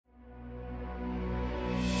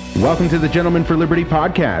Welcome to the Gentlemen for Liberty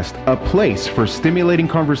podcast, a place for stimulating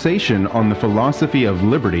conversation on the philosophy of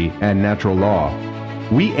liberty and natural law.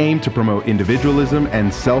 We aim to promote individualism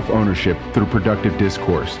and self-ownership through productive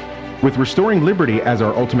discourse. With restoring liberty as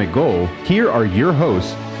our ultimate goal, here are your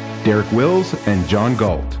hosts, Derek Wills and John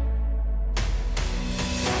Galt.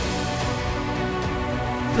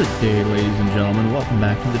 Good day, ladies and gentlemen. Welcome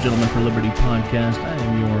back to the Gentlemen for Liberty podcast. I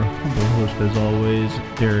am your humble host, as always,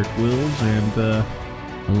 Derek Wills, and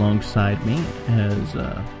alongside me,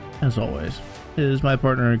 as always, is my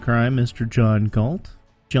partner in crime, Mr. John Galt.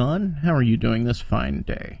 John, how are you doing this fine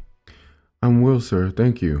day? I'm well, sir.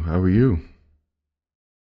 Thank you. How are you?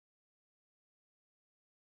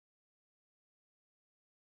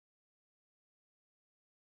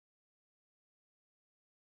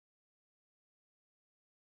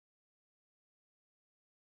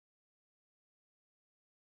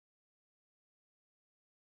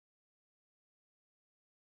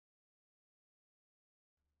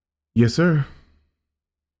 Yes, sir.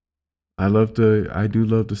 I do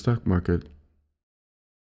love the stock market.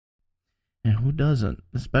 And who doesn't?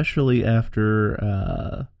 Especially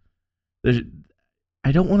after,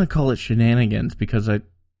 I don't want to call it shenanigans because I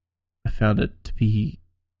found it to be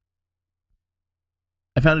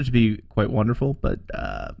quite wonderful, but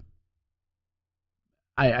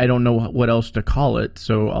I don't know what else to call it.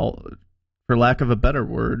 So I'll, for lack of a better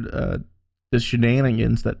word, the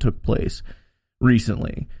shenanigans that took place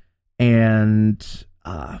recently. And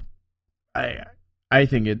I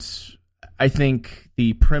think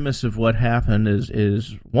the premise of what happened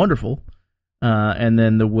is wonderful, and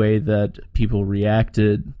then the way that people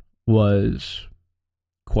reacted was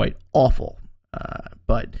quite awful.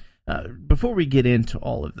 But before we get into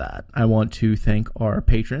all of that, I want to thank our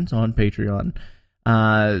patrons on Patreon.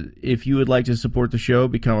 If you would like to support the show,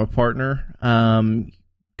 become a partner.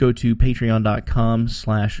 Go to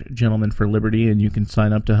patreon.com/gentlemenforliberty and you can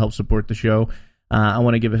sign up to help support the show. I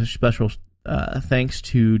want to give a special thanks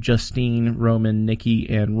to Justine, Roman, Nikki,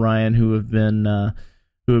 and Ryan who have been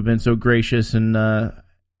so gracious and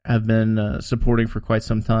have been supporting for quite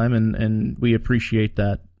some time, and we appreciate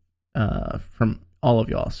that from all of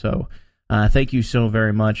y'all. So thank you so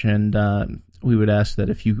very much, and we would ask that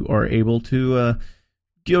if you are able to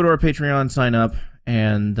go to our Patreon, sign up,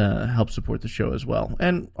 and help support the show as well.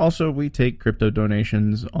 And also, we take crypto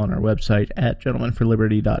donations on our website at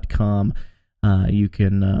gentlemenforliberty.com. You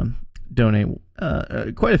can donate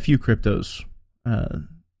quite a few cryptos,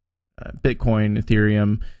 Bitcoin,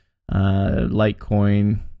 Ethereum,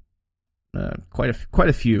 Litecoin, quite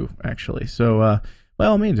a few actually. So by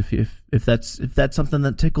all means, if that's something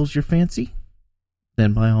that tickles your fancy,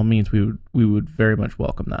 then by all means we would very much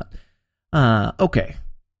welcome that. Okay,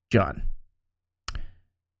 John.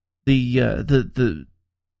 The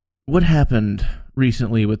what happened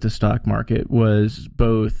recently with the stock market was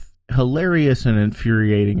both hilarious and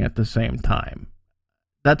infuriating at the same time.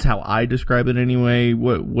 That's how I describe it anyway.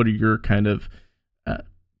 What are your kind of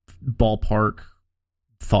ballpark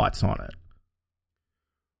thoughts on it?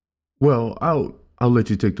 Well, I'll let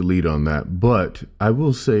you take the lead on that, but I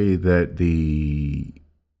will say that the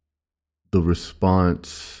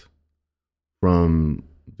response from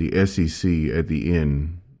the SEC at the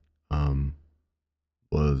end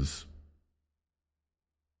was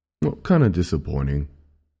kind of disappointing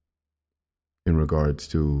in regards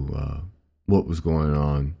to what was going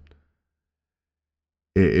on.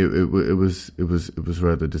 It was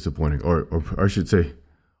rather disappointing, or I should say,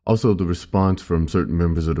 also the response from certain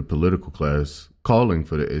members of the political class calling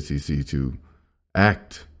for the SEC to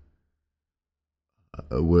act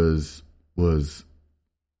was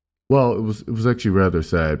actually rather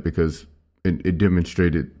sad because it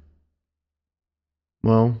demonstrated,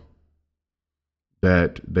 well,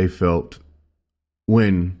 that they felt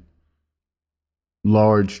when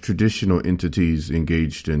large traditional entities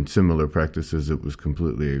engaged in similar practices, it was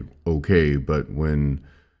completely okay. But when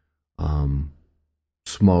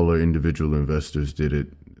smaller individual investors did it,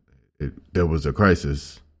 there was a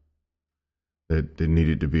crisis that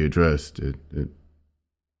needed to be addressed. It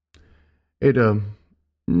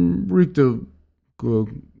reeked of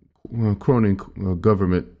crony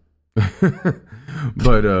government.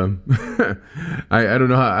 But I don't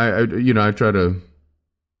know how I try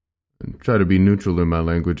to be neutral in my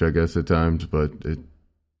language, I guess, at times, but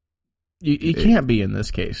you can't be in this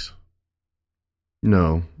case.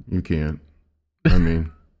 No, you can't. I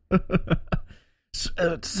mean,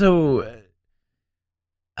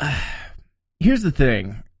 here's the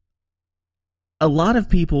thing. A lot of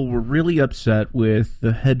people were really upset with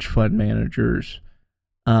the hedge fund managers,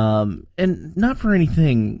 and not for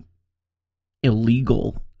anything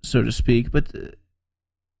illegal, so to speak, but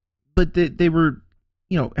but they were,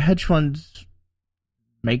 hedge funds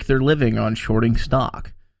make their living on shorting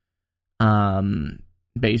stock.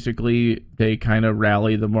 Basically, they kind of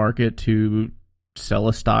rally the market to sell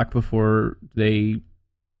a stock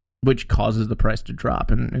which causes the price to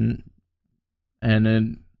drop, and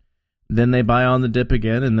then they buy on the dip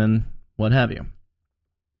again, and then what have you.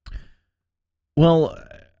 Well,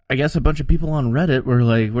 I guess a bunch of people on Reddit were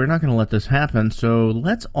like, we're not going to let this happen, so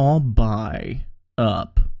let's all buy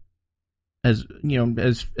up as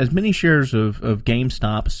many shares of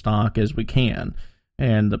GameStop stock as we can.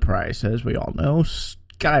 And the price, as we all know,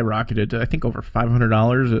 skyrocketed to, I think, over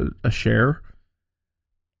 $500 a share.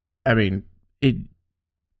 I mean, it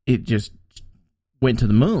just went to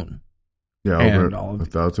the moon. Yeah, over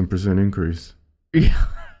 1,000% increase. Yeah,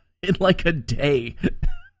 in like a day.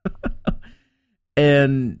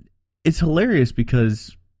 And it's hilarious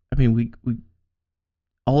because, I mean, we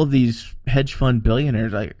all of these hedge fund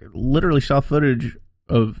billionaires, I literally saw footage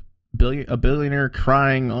of a billionaire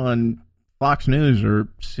crying on Fox News or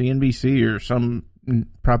CNBC or some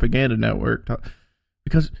propaganda network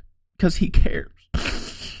because he cares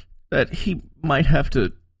that he might have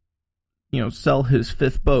to, sell his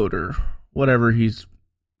fifth boat or whatever he's,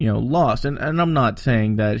 lost. And I'm not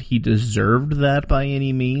saying that he deserved that by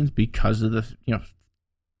any means because of the,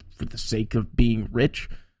 for the sake of being rich,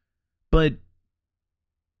 but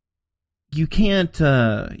you can't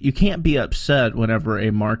be upset whenever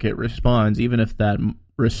a market responds, even if that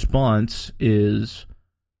response is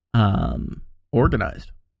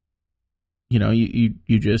organized. You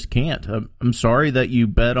just can't. I'm sorry that you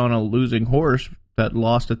bet on a losing horse that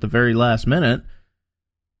lost at the very last minute,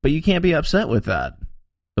 but you can't be upset with that.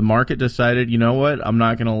 The market decided, you know what, I'm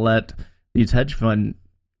not going to let these hedge fund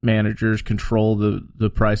managers control the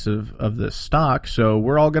price of this stock, so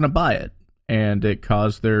we're all going to buy it. And it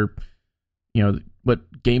caused their,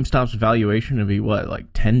 what GameStop's valuation to be,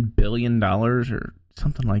 like $10 billion or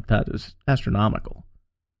something like that, is astronomical.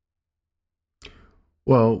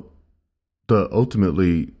 Well,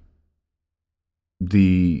 ultimately,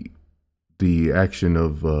 the action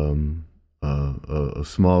of a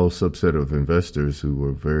small subset of investors who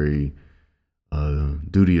were very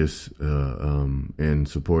duteous in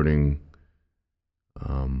supporting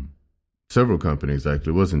several companies.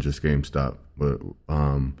 Actually, it wasn't just GameStop, but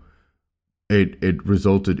it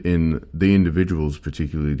resulted in the individuals,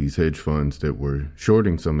 particularly these hedge funds that were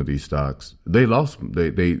shorting some of these stocks. They lost.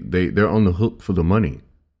 They're on the hook for the money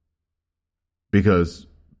because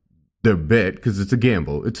their bet, because it's a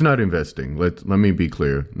gamble. It's not investing. Let me be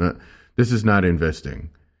clear. This is not investing.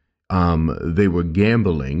 They were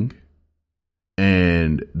gambling,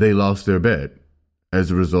 and they lost their bet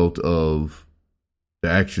as a result of the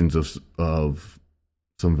actions of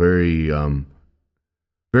some very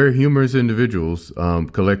very humorous individuals,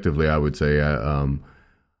 collectively, I would say,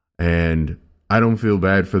 and I don't feel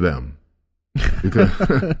bad for them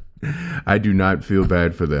because I do not feel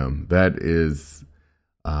bad for them. That is,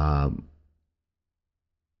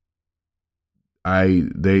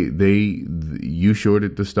 you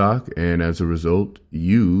shorted the stock, and as a result,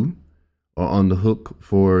 you are on the hook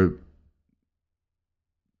for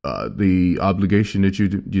the obligation that you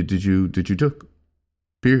took.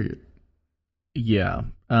 Period. Yeah.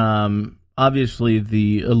 Obviously,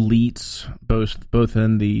 the elites, both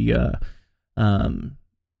in the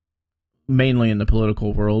mainly in the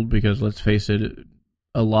political world, because let's face it,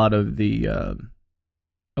 a lot of the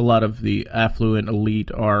affluent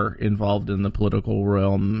elite are involved in the political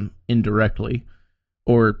realm indirectly,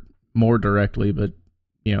 or more directly, but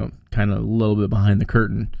kind of a little bit behind the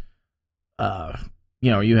curtain.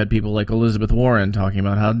 You had people like Elizabeth Warren talking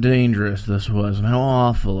about how dangerous this was and how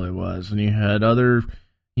awful it was, and you had other,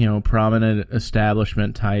 prominent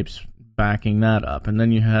establishment types backing that up, and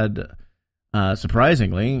then you had,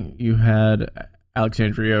 surprisingly,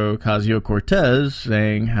 Alexandria Ocasio-Cortez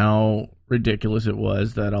saying how ridiculous it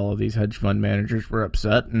was that all of these hedge fund managers were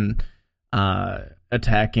upset and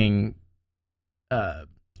attacking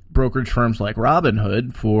brokerage firms like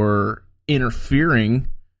Robinhood for interfering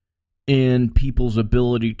in people's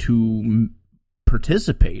ability to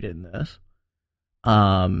participate in this.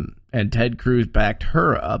 And Ted Cruz backed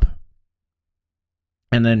her up.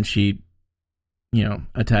 And then she,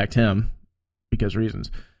 attacked him because reasons.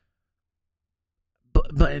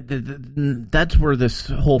 But that's where this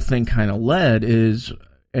whole thing kind of led is,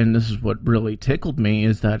 and this is what really tickled me,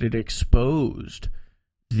 is that it exposed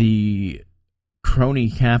the crony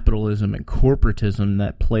capitalism and corporatism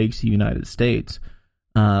that plagues the United States.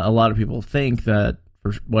 A lot of people think that,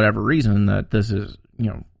 for whatever reason, that this is,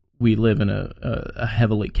 we live in a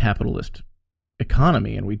heavily capitalist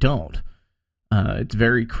economy, and we don't. It's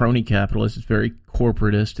very crony capitalist. It's very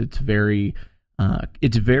corporatist. It's very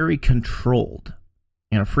controlled.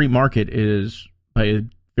 And a free market is, by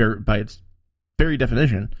its very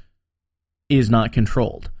definition, is not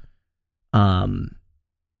controlled.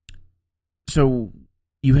 So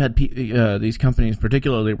you had these companies,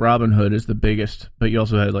 particularly Robinhood is the biggest, but you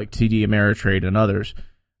also had like TD Ameritrade and others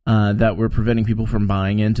that were preventing people from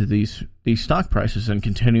buying into these stock prices and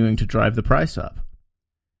continuing to drive the price up.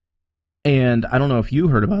 And I don't know if you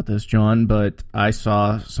heard about this, John, but I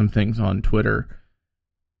saw some things on Twitter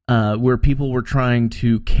where people were trying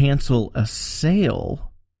to cancel a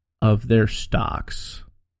sale of their stocks.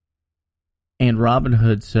 And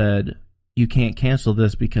Robinhood said, you can't cancel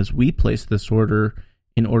this because we placed this order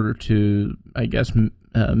in order to, I guess,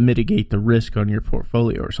 mitigate the risk on your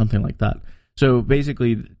portfolio or something like that. So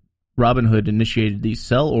basically, Robinhood initiated these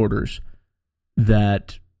sell orders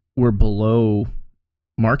that were below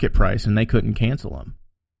market price, and they couldn't cancel them.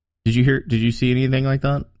 Did you see anything like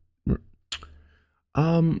that?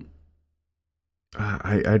 I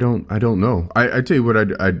don't know. I tell you what,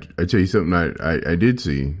 I tell you something I did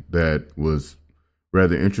see that was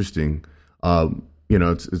rather interesting.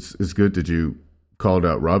 It's good that you called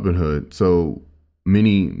out Robinhood. So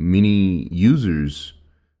many users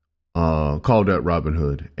called out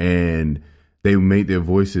Robinhood, and they made their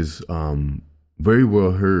voices very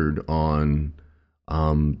well heard on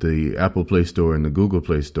the Apple Play Store and the Google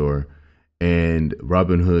Play Store, and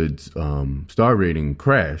Robinhood's star rating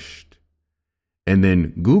crashed. And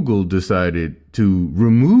then Google decided to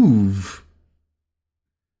remove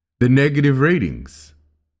the negative ratings.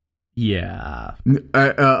 Yeah.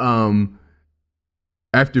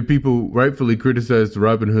 After people rightfully criticized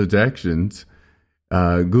Robinhood's actions,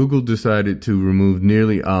 Google decided to remove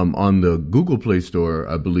nearly on the Google Play Store,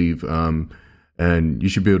 I believe, and you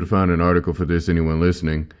should be able to find an article for this, anyone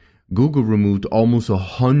listening. Google removed almost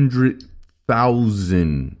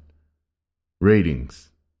 100,000 ratings.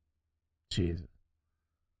 Jesus.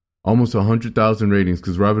 Almost 100,000 ratings,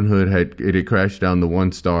 because Robinhood had crashed down to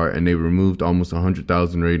 1 star, and they removed almost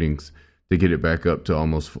 100,000 ratings to get it back up to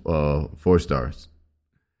almost 4 stars.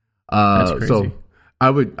 That's crazy. So I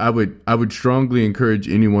would strongly encourage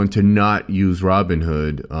anyone to not use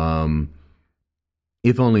Robinhood,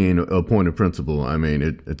 if only in a point of principle. I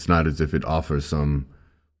mean, it's not as if it offers some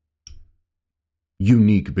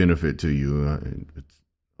unique benefit to you.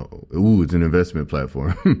 It's an investment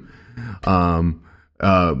platform.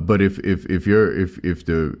 But if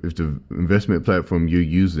the investment platform you're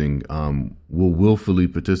using will willfully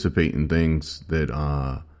participate in things that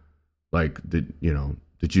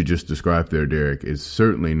that you just described there, Derek, is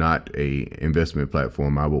certainly not a investment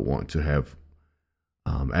platform I would want to have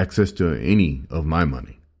access to any of my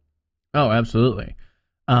money. Oh, absolutely.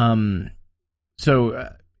 So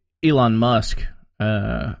Elon Musk,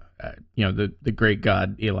 the great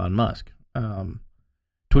god Elon Musk,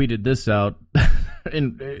 tweeted this out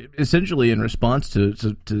essentially in response to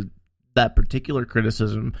that particular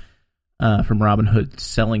criticism from Robinhood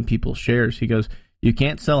selling people's shares. He goes, "You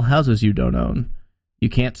can't sell houses you don't own. You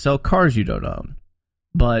can't sell cars you don't own.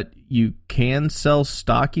 But you can sell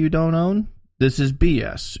stock you don't own? This is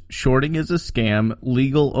BS. Shorting is a scam,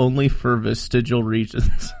 legal only for vestigial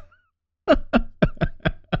regions."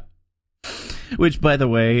 Which, by the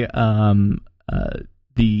way,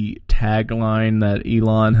 the tagline that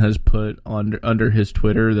Elon has put under his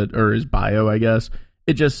Twitter, or his bio, I guess,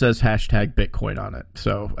 it just says #Bitcoin on it.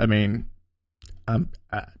 So, I mean,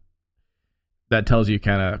 that tells you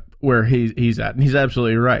kind of where he's at. And he's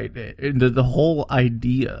absolutely right. The whole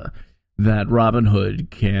idea that Robinhood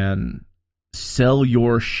can sell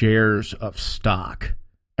your shares of stock,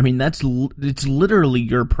 I mean, it's literally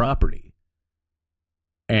your property.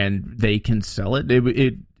 And they can sell it.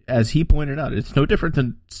 It as he pointed out, it's no different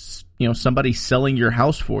than somebody selling your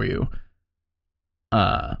house for you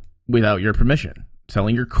without your permission,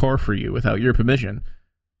 selling your car for you without your permission.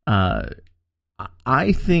 I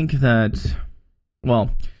think that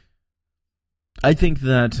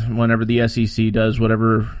whenever the SEC does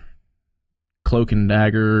whatever cloak and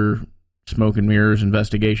dagger, smoke and mirrors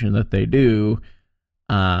investigation that they do,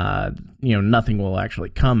 nothing will actually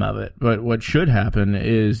come of it. But what should happen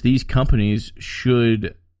is these companies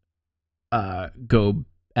should go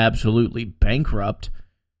absolutely bankrupt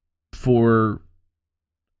for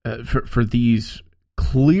these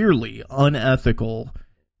clearly unethical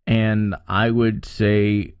and I would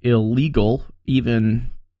say illegal,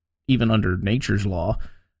 even under nature's law,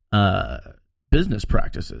 business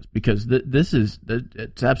practices. Because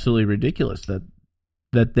it's absolutely ridiculous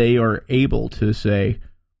that they are able to say,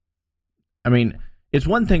 I mean, it's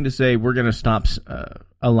one thing to say we're going to stop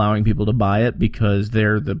allowing people to buy it because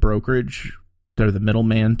they're the brokerage, they're the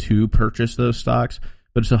middleman to purchase those stocks.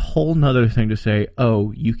 But it's a whole nother thing to say,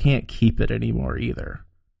 oh, you can't keep it anymore either.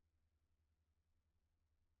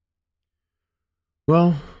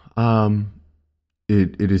 Well,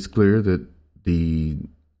 it is clear that the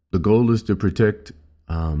goal is to protect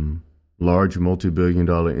large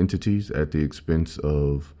multi-billion-dollar entities at the expense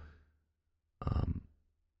of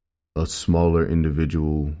a smaller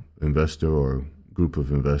individual investor or group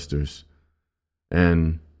of investors,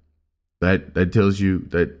 and that tells you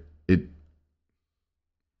that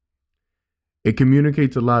it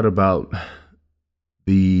communicates a lot about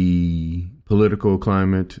the political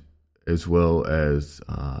climate as well as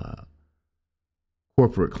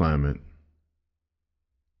corporate climate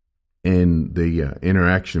and the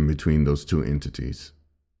interaction between those two entities.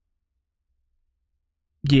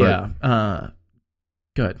 Yeah.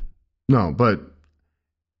 Good. No, but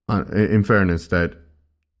in fairness, that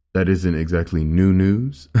isn't exactly new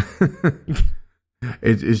news.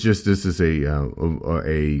 It's just this is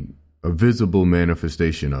a visible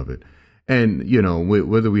manifestation of it. And,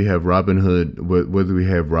 whether we have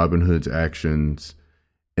Robinhood's actions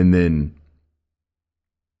and then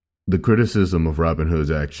the criticism of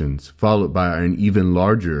Robinhood's actions, followed by an even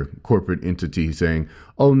larger corporate entity saying,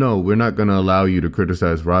 oh, no, we're not going to allow you to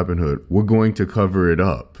criticize Robinhood. We're going to cover it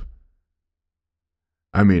up.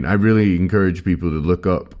 I mean, I really encourage people to look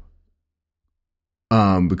up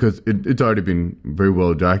because it's already been very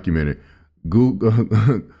well documented. Google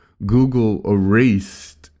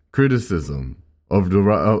erased criticism of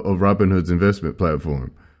Robinhood's investment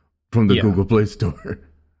platform from the Google Play Store.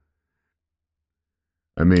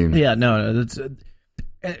 I mean, yeah, no, that's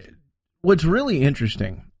what's really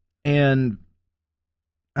interesting, and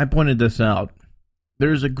I pointed this out.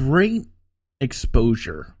 There's a great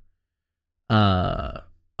exposure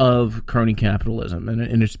of crony capitalism,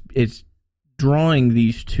 and it's drawing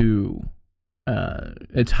these two.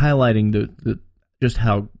 It's highlighting the just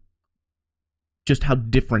how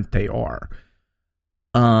different they are.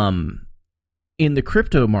 In the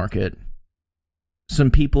crypto market,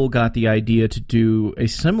 some people got the idea to do a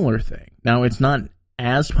similar thing. Now, it's not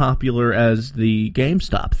as popular as the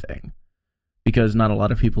GameStop thing because not a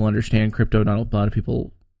lot of people understand crypto.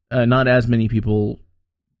 Not as many people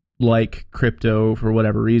like crypto for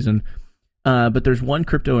whatever reason. But there's one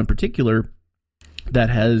crypto in particular that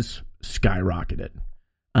has skyrocketed.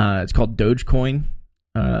 It's called Dogecoin.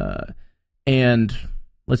 And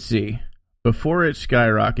let's see, before it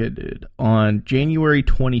skyrocketed on January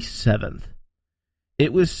 27th,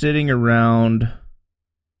 it was sitting around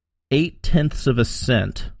 0.8 of a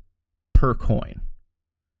cent per coin.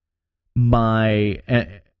 By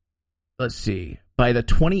the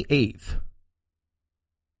 28th,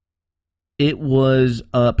 it was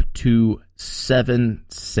up to 7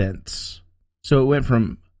 cents. So it went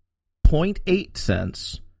from 0.8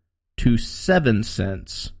 cents to 7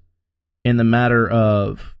 cents in the matter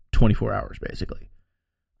of 24 hours, basically.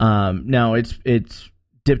 Now it's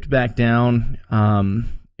dipped back down.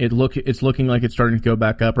 It's looking like it's starting to go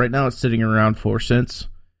back up. Right now it's sitting around 4 cents.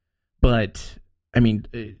 But, I mean,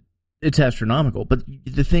 it's astronomical. But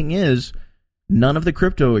the thing is, none of the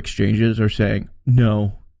crypto exchanges are saying,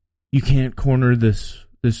 no, you can't corner this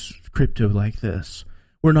crypto like this.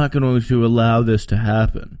 We're not going to allow this to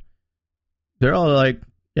happen. They're all like,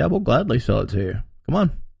 yeah, we'll gladly sell it to you. Come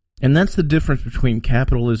on. And that's the difference between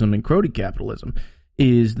capitalism and crony capitalism,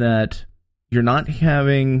 is that you're not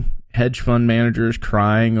having hedge fund managers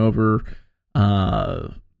crying over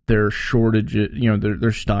their shortage,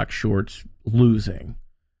 their stock shorts losing,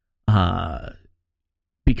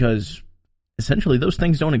 because essentially those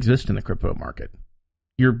things don't exist in the crypto market.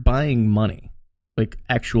 You're buying money, like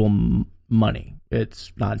actual money.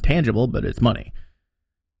 It's not tangible, but it's money.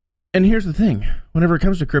 And here's the thing. Whenever it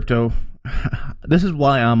comes to crypto, this is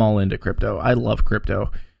why I'm all into crypto. I love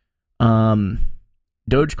crypto.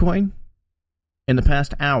 Dogecoin, in the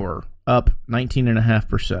past hour, up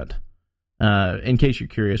 19.5%. In case you're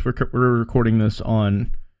curious, we're recording this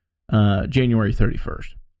on January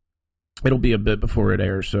 31st. It'll be a bit before it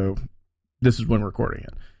airs, so this is when we're recording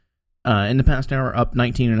it. In the past hour, up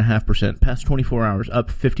 19.5%. Past 24 hours, up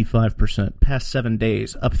 55%. Past 7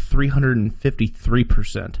 days, up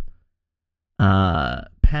 353%.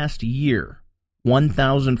 Past year,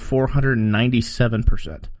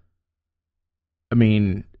 1,497%. I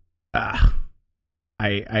mean, I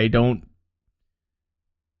don't.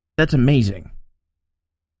 That's amazing.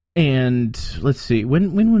 And let's see,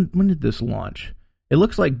 when did this launch? It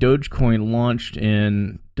looks like Dogecoin launched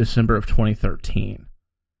in December of 2013.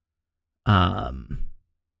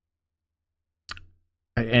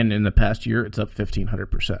 And in the past year, it's up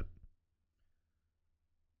 1,500%.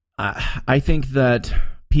 I think that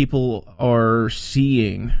people are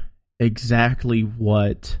seeing exactly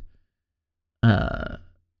what the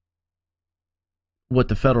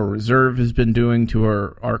Federal Reserve has been doing to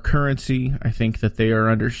our currency. I think that they are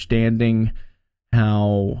understanding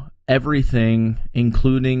how everything,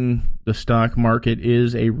 including the stock market,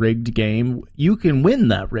 is a rigged game. You can win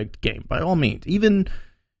that rigged game, by all means. Even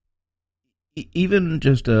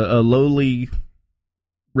just a lowly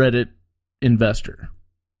Reddit investor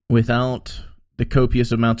without the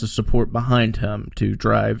copious amounts of support behind him to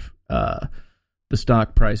drive the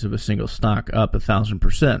stock price of a single stock up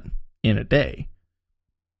 1,000% in a day,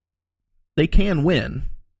 they can win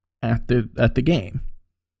at the game.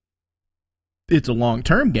 It's a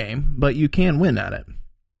long-term game, but you can win at it.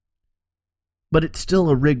 But it's still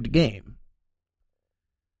a rigged game.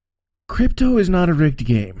 Crypto is not a rigged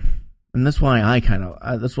game, and that's why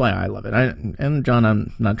that's why I love it. And John,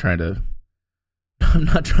 I'm not trying to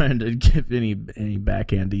give any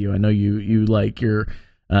backhand to you. I know you like your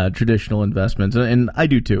traditional investments, and I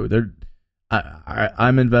do too.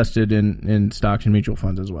 I'm invested in stocks and mutual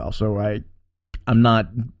funds as well, so I'm not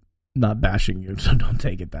bashing you, so don't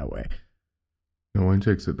take it that way. No one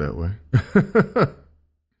takes it that way.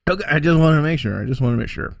 Okay, I just wanted to make sure.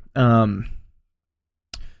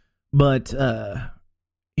 But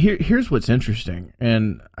here's what's interesting,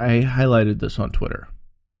 and I highlighted this on Twitter.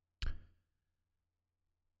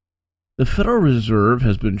 The Federal Reserve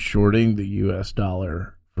has been shorting the U.S.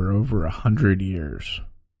 dollar for over 100 years,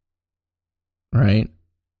 right?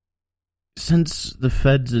 Since the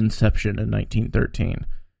Fed's inception in 1913,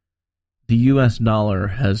 the U.S. dollar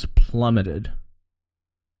has plummeted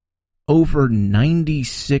over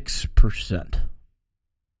 96%.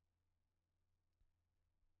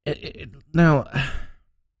 Now,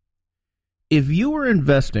 if you were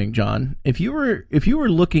investing, John, if you were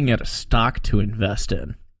looking at a stock to invest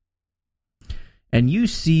in, and you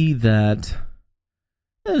see that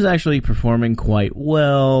it was actually performing quite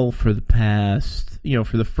well for the past,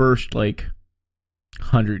 for the first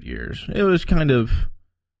 100 years, it was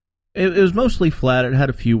it was mostly flat. It had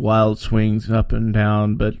a few wild swings up and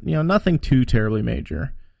down, but nothing too terribly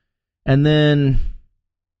major. And then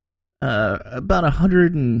about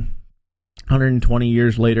 120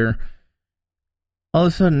 years later, all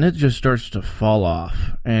of a sudden it just starts to fall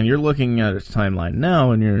off. And you're looking at its timeline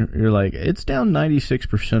now, and you're like, it's down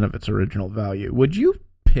 96% of its original value. Would you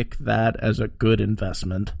pick that as a good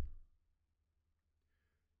investment?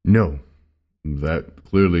 No, that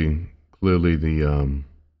clearly the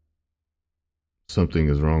something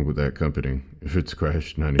is wrong with that company if it's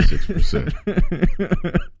crashed 96%.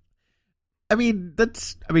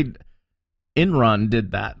 Enron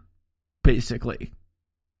did that, basically.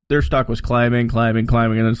 Their stock was climbing,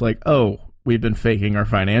 and it's like, oh, we've been faking our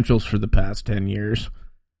financials for the past 10 years.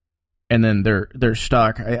 And then their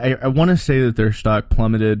stock, I want to say that their stock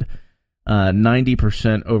plummeted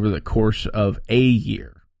 90% over the course of a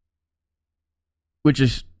year, which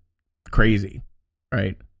is crazy,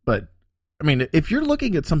 right? But if you're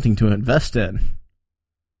looking at something to invest in,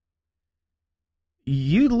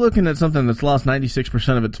 you looking at something that's lost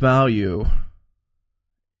 96% of its value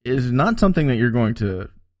is not something that you're going to...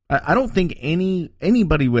 I don't think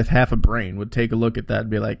anybody with half a brain would take a look at that and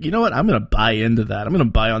be like, you know what, I'm going to buy into that. I'm going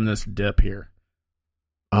to buy on this dip here.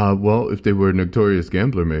 Well, if they were a notorious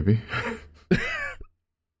gambler, maybe.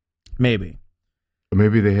 Maybe. Or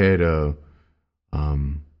maybe they had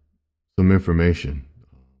some information.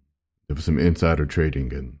 There was some insider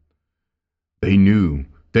trading, and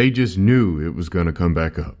they just knew it was going to come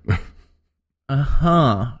back up.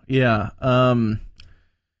 Yeah. I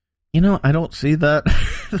don't see that.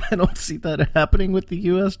 I don't see that happening with the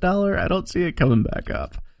U.S. dollar. I don't see it coming back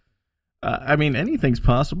up. Anything's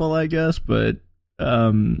possible, I guess, but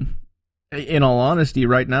in all honesty,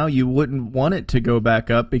 right now, you wouldn't want it to go back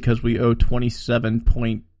up because we owe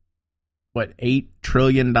 $27.8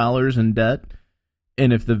 trillion in debt.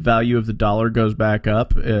 And if the value of the dollar goes back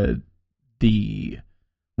up, while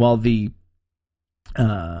the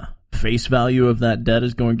face value of that debt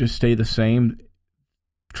is going to stay the same,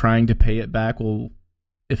 trying to pay it back will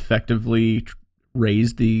effectively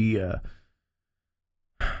raise the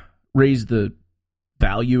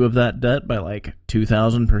value of that debt by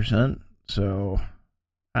 2,000%. So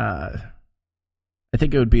I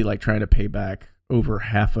think it would be like trying to pay back over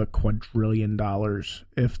 $500 quadrillion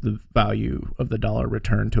if the value of the dollar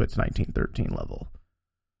returned to its 1913 level.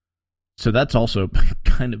 So that's also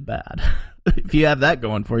kind of bad. If you have that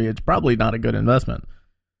going for you, it's probably not a good investment.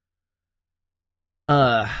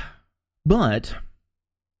 But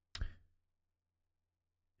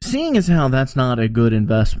seeing as how that's not a good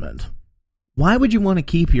investment, why would you want to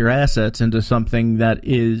keep your assets into something that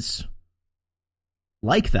is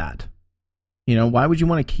like that? You know, why would you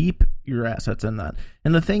want to keep your assets in that?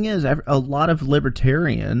 And the thing is, a lot of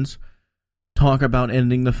libertarians talk about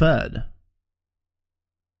ending the Fed.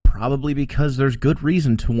 Probably because there's good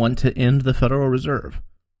reason to want to end the Federal Reserve.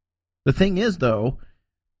 The thing is, though,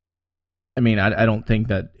 I mean, I don't think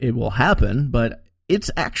that it will happen, but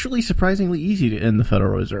it's actually surprisingly easy to end the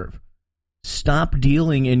Federal Reserve. Stop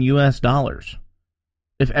dealing in U.S. dollars.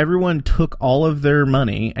 If everyone took all of their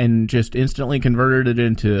money and just instantly converted it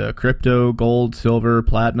into crypto, gold, silver,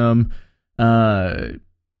 platinum,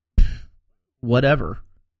 whatever,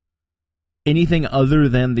 anything other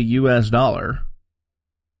than the U.S. dollar,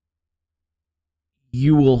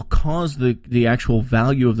 you will cause the actual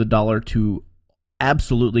value of the dollar to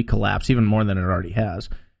absolutely collapse, even more than it already has.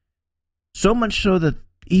 So much so that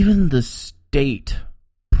even the state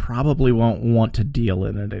probably won't want to deal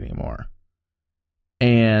in it anymore.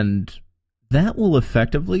 And that will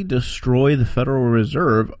effectively destroy the Federal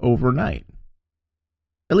Reserve overnight.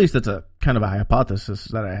 At least that's a kind of a hypothesis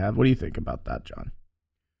that I have. What do you think about that, John?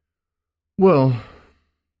 Well,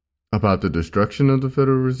 about the destruction of the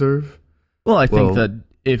Federal Reserve? Well, I think that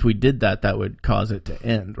if we did that, that would cause it to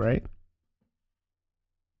end, right?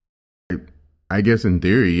 I guess in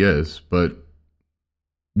theory, yes, but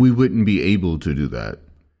we wouldn't be able to do that.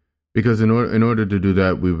 Because in order to do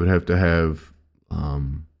that, we would have to have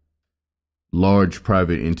large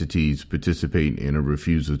private entities participate in a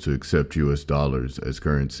refusal to accept U.S. dollars as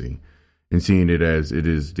currency, and seeing it as it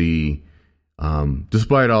is the,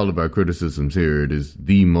 despite all of our criticisms here, it is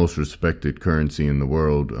the most respected currency in the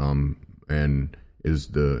world, and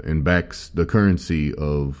backs the currency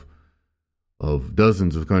of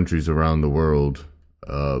dozens of countries around the world.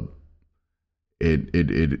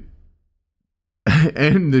 It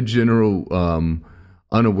and the general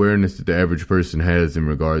unawareness that the average person has in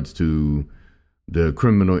regards to the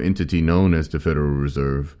criminal entity known as the Federal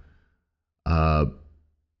Reserve. The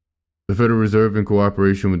Federal Reserve, in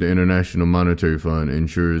cooperation with the International Monetary Fund,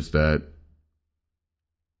 ensures that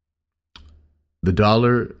the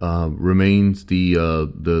dollar remains the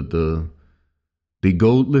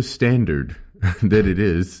goldless standard that it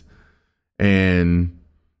is. And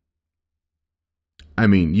I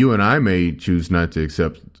mean, you and I may choose not to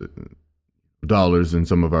accept dollars in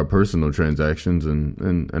some of our personal transactions,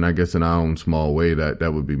 and I guess in our own small way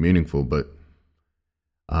that would be meaningful. But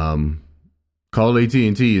call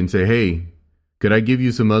AT&T and say, hey, could I give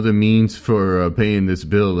you some other means for paying this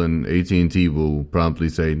bill? And AT&T will promptly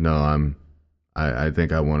say, no, I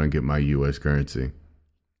think I want to get my U.S. currency.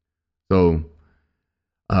 So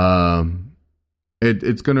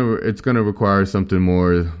it's gonna require something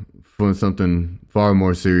more, something far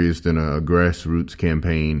more serious than a grassroots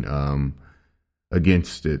campaign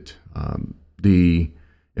against it. The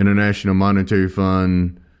International Monetary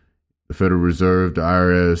Fund, the Federal Reserve, the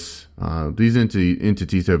IRS, these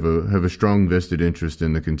entities have a strong vested interest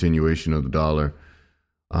in the continuation of the dollar.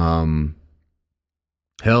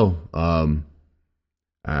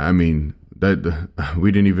 I mean that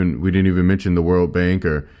we didn't even mention the World Bank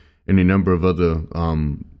or any number of other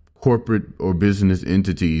corporate or business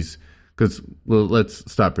entities, because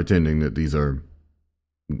let's stop pretending that these are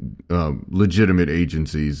legitimate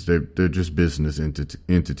agencies. They're just business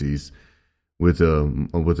entities with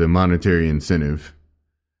a monetary incentive,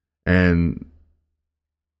 and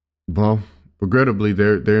well, regrettably,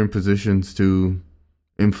 they're in positions to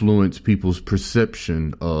influence people's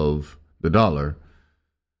perception of the dollar,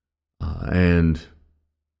 and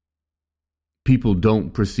people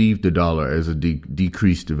don't perceive the dollar as a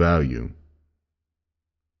decreased value.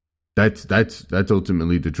 That's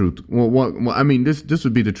ultimately the truth. Well, I mean, this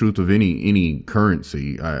would be the truth of any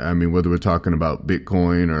currency. I mean, whether we're talking about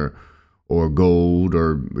Bitcoin or gold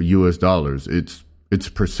or U.S. dollars, it's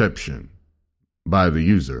perception by the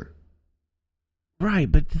user.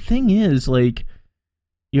 Right, but the thing is, like,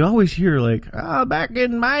 you always hear, like, back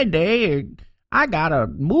in my day, I got a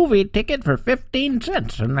movie ticket for 15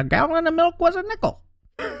 cents and a gallon of milk was a nickel.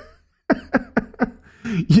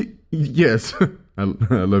 Yes, I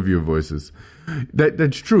love your voices.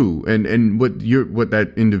 That's true, and what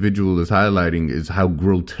that individual is highlighting is how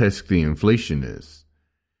grotesque the inflation is,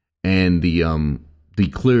 and the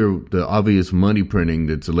obvious money printing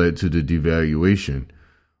that's led to the devaluation.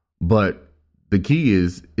 But the key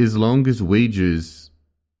is, as long as wages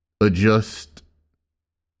adjust,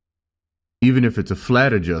 even if it's a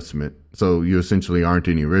flat adjustment, so you essentially aren't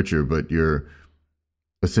any richer, but you're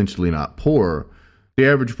essentially not poor, the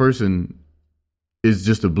average person is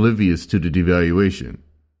just oblivious to the devaluation.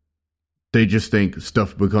 They just think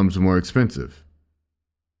stuff becomes more expensive.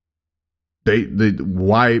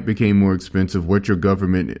 Why it became more expensive, what your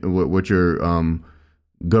government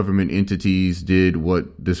entities did, what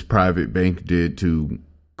this private bank did to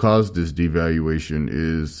cause this devaluation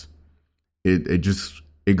is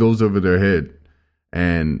it goes over their head,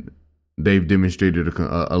 and they've demonstrated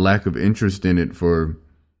a lack of interest in it for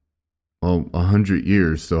 100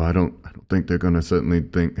 years. So I don't think they're going to suddenly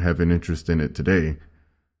have an interest in it today.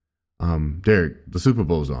 Derek, the Super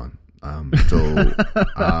Bowl's on. So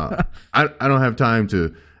I don't have time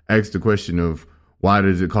to ask the question of why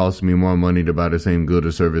does it cost me more money to buy the same good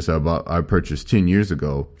or service I purchased 10 years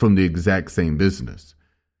ago from the exact same business.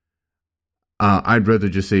 I'd rather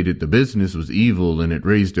just say that the business was evil and it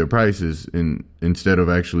raised their prices instead of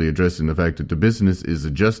actually addressing the fact that the business is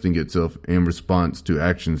adjusting itself in response to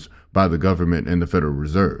actions by the government and the Federal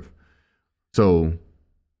Reserve. So,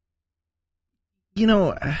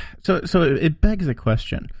 so it begs a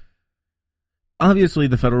question. Obviously,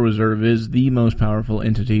 the Federal Reserve is the most powerful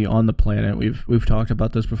entity on the planet. We've talked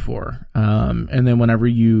about this before. And then whenever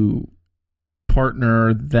you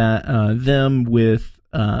partner them with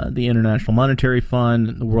the International Monetary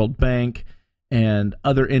Fund, the World Bank, and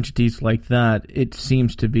other entities like that, it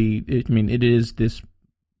seems to be. It is this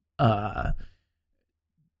the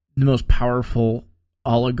most powerful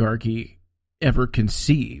oligarchy ever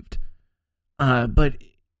conceived. But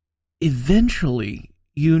eventually,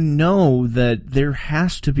 that there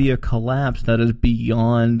has to be a collapse that is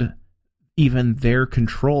beyond even their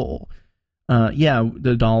control.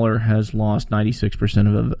 The dollar has lost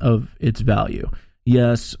 96% of its value.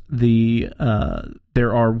 Yes, there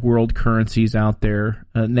are world currencies out there,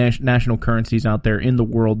 national currencies out there in the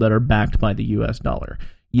world that are backed by the U.S. dollar.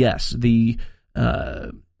 Yes, the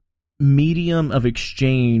medium of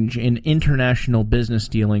exchange in international business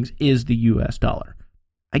dealings is the U.S. dollar.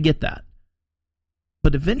 I get that.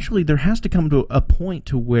 But eventually there has to come to a point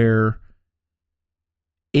to where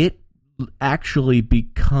it actually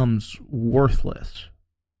becomes worthless,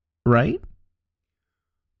 right?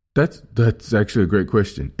 That's actually a great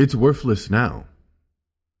question. It's worthless now.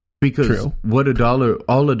 Because what let's do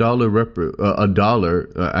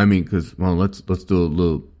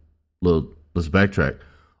let's backtrack.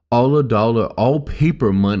 All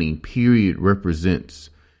paper money period represents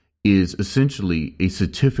is essentially a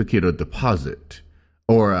certificate of deposit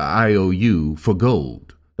or an IOU for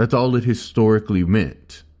gold. That's all it historically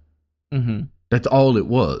meant. Mm-hmm. That's all it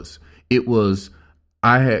was. It was,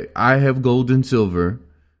 I have gold and silver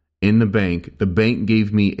in the bank. The bank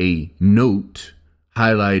gave me a note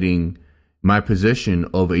highlighting my possession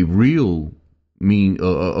of a real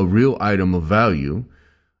item of value,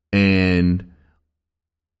 and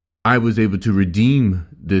I was able to redeem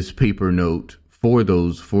this paper note for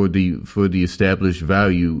the established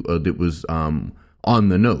value that was on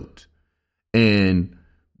the note. And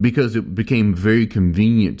because it became very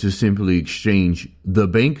convenient to simply exchange the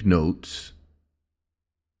banknotes,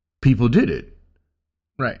 people did it.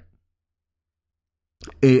 Right.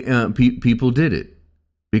 People did it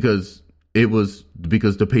because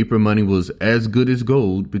the paper money was as good as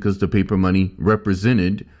gold, because the paper money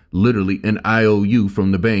represented literally an IOU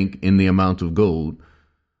from the bank in the amount of gold,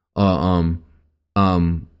 and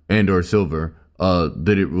or silver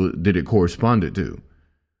that it corresponded to.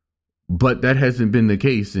 But that hasn't been the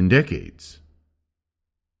case in decades.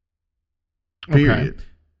 Period. Okay.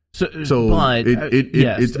 So it's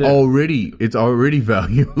already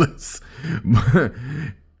valueless.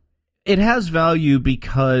 It has value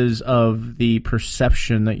because of the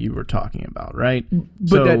perception that you were talking about, right?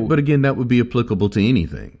 But again, that would be applicable to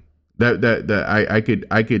anything. That I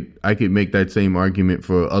could make that same argument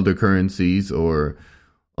for other currencies or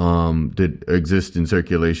that exist in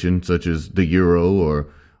circulation, such as the euro or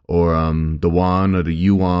the won or the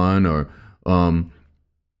yuan or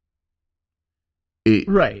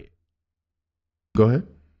right. Go ahead.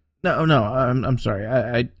 No, I'm sorry.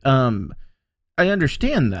 I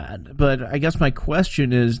understand that, but I guess my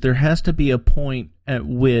question is, there has to be a point at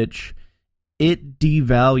which it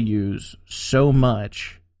devalues so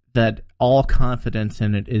much that all confidence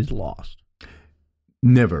in it is lost.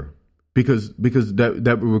 Never, because that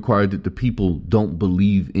would require that the people don't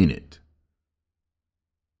believe in it.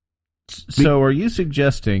 So are you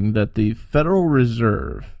suggesting that the Federal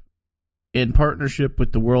Reserve, in partnership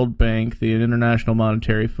with the World Bank, the International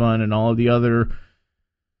Monetary Fund, and all of the other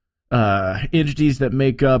entities that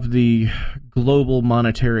make up the global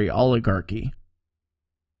monetary oligarchy,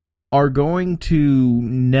 are going to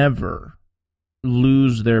never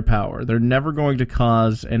lose their power? They're never going to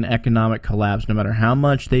cause an economic collapse, no matter how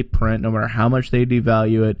much they print, no matter how much they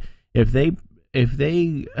devalue it. If they if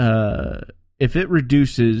it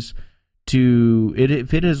reduces to it,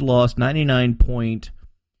 if it has lost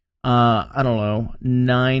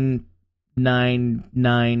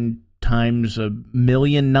 999 times a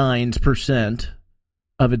million nines %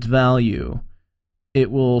 of its value,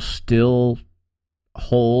 it will still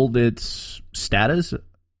hold its status.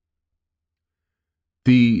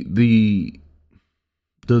 The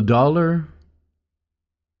dollar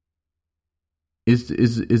is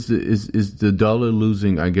the dollar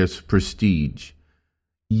losing, I guess, prestige?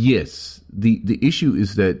 Yes. The issue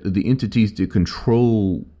is that the entities that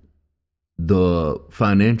control the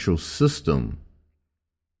financial system,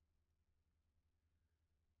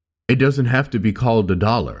 it doesn't have to be called the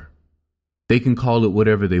dollar. They can call it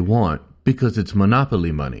whatever they want because it's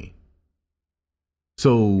monopoly money.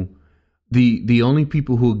 So the only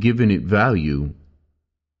people who are giving it value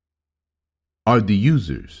are the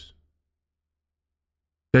users.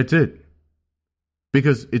 That's it.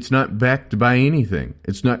 Because it's not backed by anything.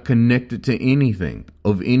 It's not connected to anything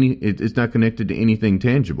of any. It's not connected to anything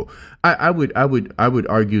tangible. I would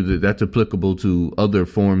argue that that's applicable to other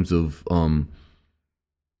forms of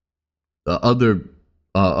other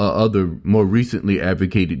more recently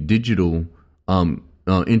advocated digital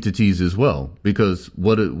entities as well. Because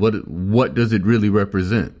what does it really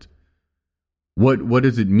represent? What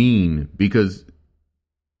does it mean? Because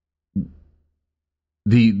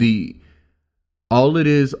all it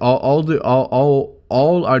is,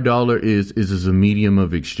 all our dollar is a medium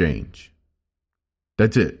of exchange.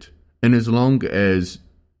 That's it. And as long as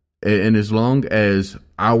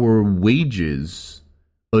our wages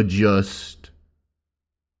adjust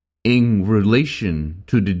in relation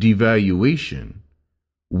to the devaluation,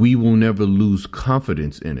 we will never lose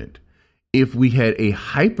confidence in it. If we had a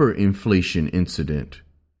hyperinflation incident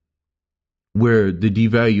where the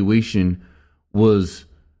devaluation was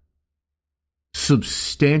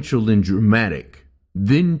substantial and dramatic,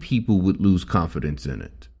 then people would lose confidence in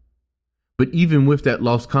it. But even with that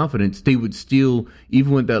lost confidence, they would still,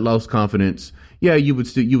 even with that lost confidence, you would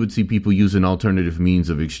see people using alternative means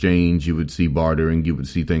of exchange. You would see bartering. You would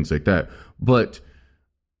see things like that. But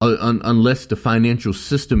unless the financial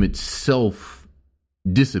system itself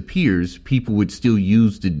disappears, people would still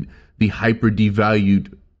use the hyper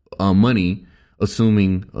devalued money,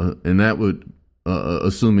 assuming there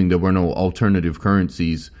were no alternative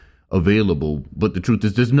currencies available. But the truth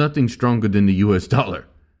is, there's nothing stronger than the U.S. dollar.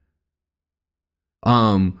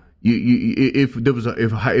 If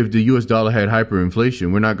the U.S. dollar had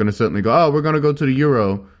hyperinflation, we're not going to suddenly go, we're going to go to the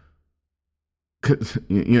euro,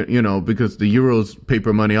 because the euro's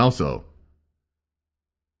paper money also.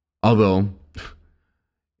 Although,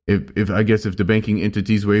 if the banking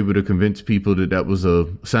entities were able to convince people that was a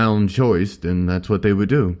sound choice, then that's what they would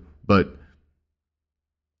do. But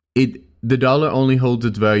the dollar only holds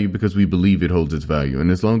its value because we believe it holds its value.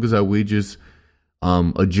 And as long as our wages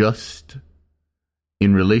adjust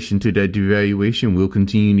in relation to that devaluation, we'll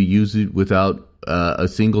continue to use it without a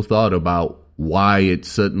single thought about why it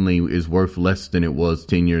suddenly is worth less than it was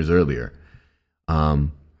 10 years earlier.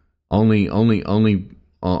 Only a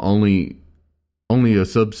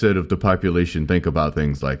subset of the population think about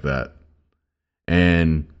things like that.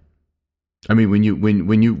 And I mean, when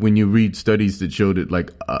you read studies that show that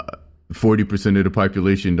 40% of the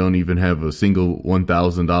population don't even have a single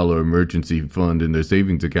 $1,000 emergency fund in their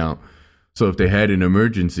savings account. So if they had an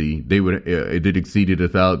emergency, they would it exceeded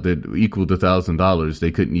that equaled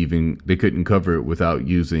 $1,000. They couldn't cover it without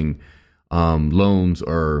using loans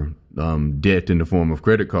or debt in the form of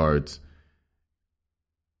credit cards.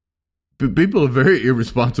 But people are very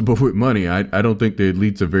irresponsible with money. I don't think the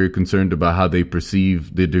elites are very concerned about how they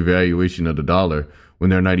perceive the devaluation of the dollar when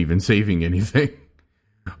they're not even saving anything.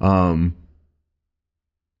 I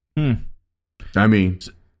mean.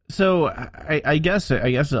 So I guess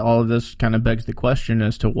all of this kind of begs the question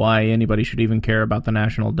as to why anybody should even care about the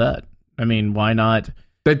national debt. I mean, why not?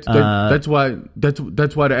 That's why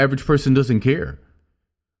the average person doesn't care.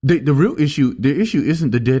 The issue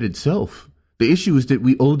isn't the debt itself. The issue is that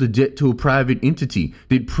we owe the debt to a private entity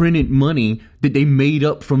that printed money that they made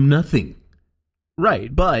up from nothing.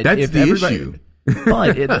 Right, but that's the issue.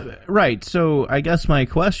 Right. So I guess my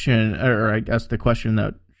question, or I guess the question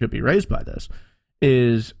that should be raised by this,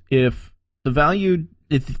 is if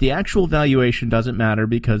the actual valuation doesn't matter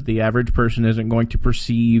because the average person isn't going to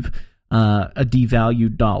perceive a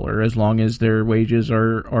devalued dollar as long as their wages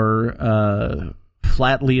are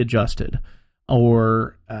flatly adjusted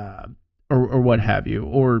or what have you,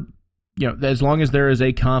 or as long as there is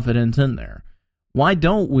a confidence in there, why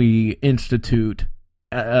don't we institute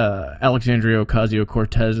Alexandria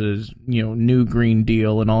Ocasio-Cortez's, New Green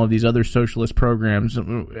Deal and all of these other socialist programs.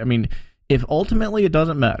 I mean, if ultimately it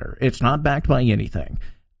doesn't matter, it's not backed by anything,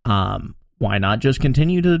 why not just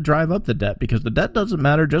continue to drive up the debt? Because the debt doesn't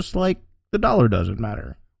matter, just like the dollar doesn't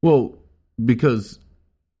matter. Well, because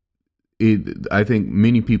I think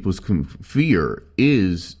many people's fear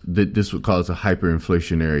is that this would cause a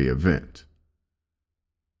hyperinflationary event.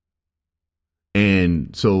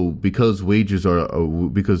 And so because wages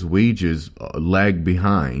lag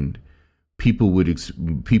behind, people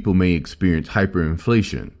may experience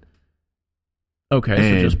hyperinflation. Okay,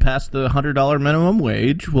 so just pass the $100 minimum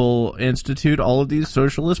wage. We'll institute all of these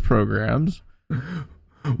socialist programs.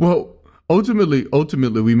 Well, ultimately,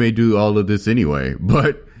 we may do all of this anyway.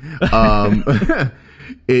 But the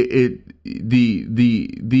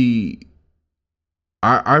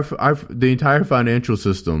entire financial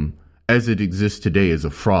system as it exists today is a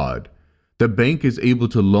fraud. The bank is able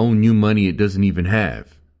to loan you money it doesn't even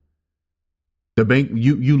have. The bank,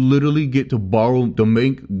 you literally get to borrow.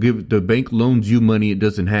 The bank loans you money it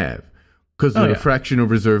doesn't have because of the fractional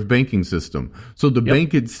reserve banking system. So the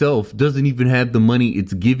bank itself doesn't even have the money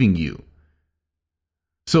it's giving you.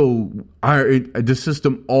 So the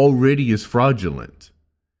system already is fraudulent,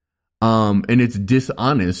 and it's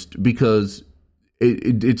dishonest because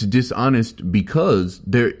it's dishonest because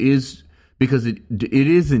it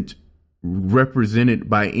isn't represented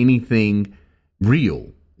by anything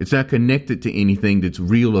real. It's not connected to anything that's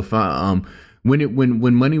real or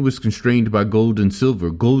when money was constrained by gold and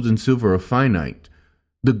silver are finite.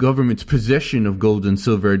 The government's possession of gold and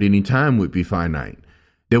silver at any time would be finite.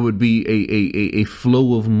 There would be a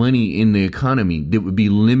flow of money in the economy that would be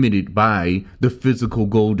limited by the physical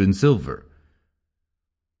gold and silver.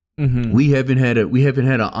 Mm-hmm. We haven't had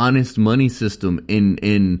an honest money system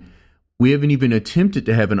we haven't even attempted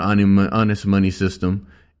to have an honest money system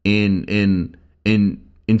in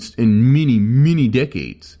many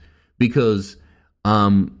decades because,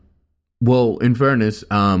 in fairness,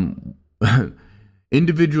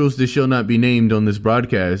 individuals that shall not be named on this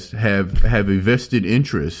broadcast have a vested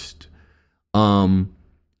interest, a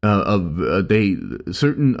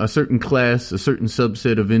certain class, a certain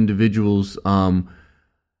subset of individuals,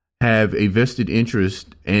 have a vested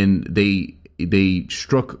interest, and they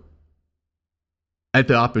struck at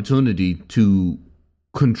the opportunity to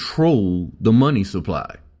control the money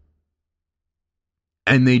supply.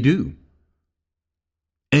 And they do.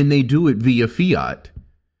 And they do it via fiat.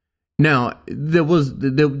 Now, there was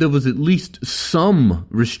at least some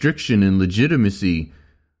restriction in legitimacy,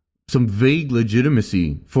 some vague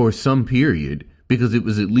legitimacy for some period, because it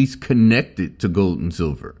was at least connected to gold and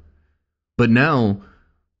silver. But now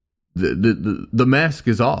the mask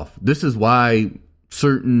is off. This is why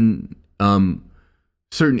certain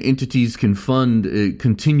entities can fund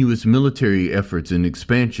continuous military efforts and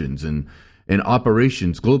expansions and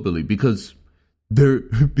operations globally because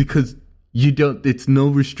it's no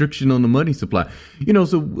restriction on the money supply.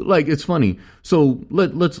 So like it's funny. So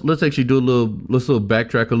let's actually do a little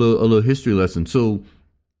backtrack, a little history lesson. So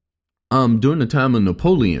during the time of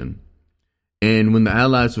Napoleon, and when the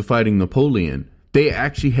Allies were fighting Napoleon, they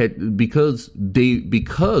actually had because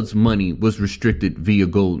money was restricted via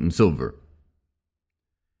gold and silver.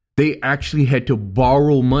 They actually had to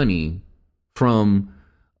borrow money from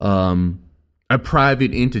a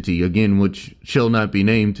private entity, again, which shall not be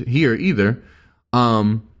named here either.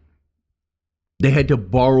 They had to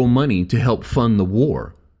borrow money to help fund the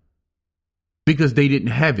war because they didn't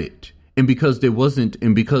have it, and because there wasn't,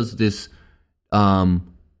 and because this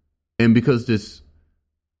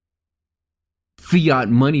fiat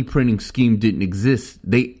money printing scheme didn't exist.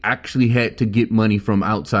 They actually had to get money from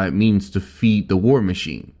outside means to feed the war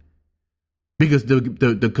machine. Because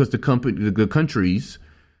the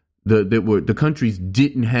countries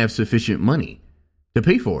didn't have sufficient money to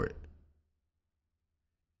pay for it,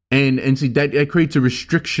 and see that creates a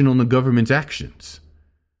restriction on the government's actions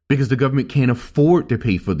because the government can't afford to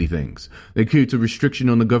pay for the things. It creates a restriction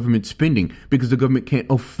on the government spending because the government can't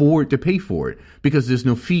afford to pay for it because there's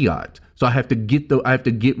no fiat. So I have to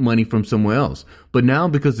get money from somewhere else. But now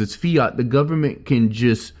because it's fiat, the government can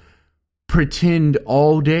just pretend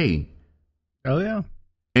all day. Oh yeah.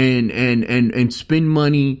 And spend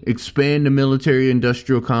money, expand the military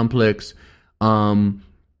industrial complex,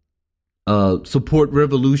 support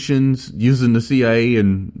revolutions using the CIA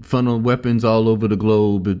and funnel weapons all over the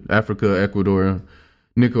globe, Africa, Ecuador,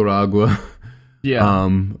 Nicaragua,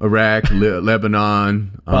 Iraq,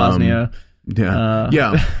 Lebanon, Bosnia. Because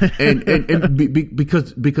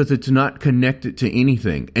it's not connected to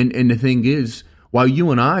anything. And the thing is, while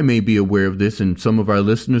you and I may be aware of this, and some of our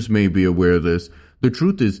listeners may be aware of this, The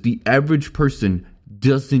truth is, the average person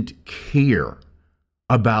doesn't care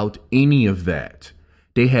about any of that.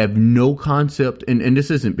 They have no concept, and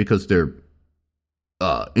this isn't because they're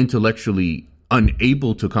intellectually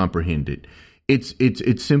unable to comprehend it.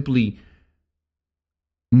 It's simply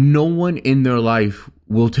no one in their life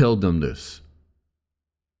will tell them this.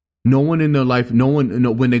 No one in their life,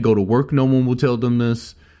 when they go to work, no one will tell them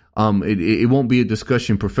this. It won't be a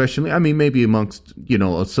discussion professionally. I mean, maybe amongst, a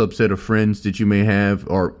subset of friends that you may have,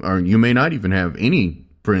 or you may not even have any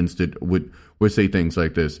friends that would say things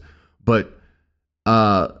like this. But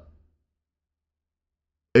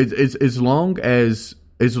it's as long as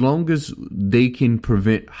they can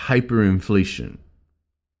prevent hyperinflation.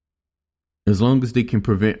 As long as they can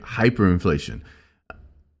prevent hyperinflation.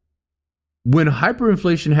 When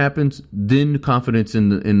hyperinflation happens, then confidence in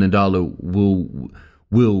the dollar will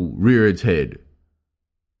rear its head.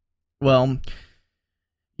 Well,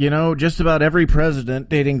 just about every president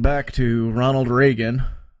dating back to Ronald Reagan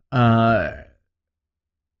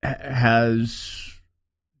has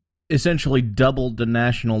essentially doubled the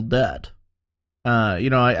national debt.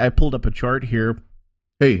 I pulled up a chart here.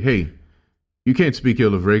 Hey, you can't speak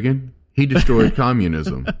ill of Reagan. He destroyed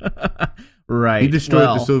communism. Right. He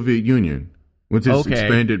destroyed the Soviet Union with his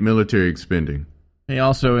expanded military spending. He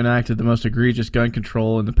also enacted the most egregious gun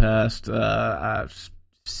control in the past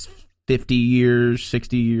 50 years,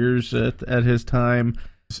 60 years at his time.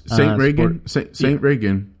 Saint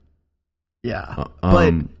Reagan. Yeah.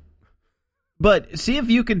 But see if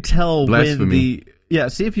you can tell blasphemy.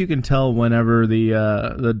 see if you can tell whenever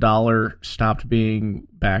the dollar stopped being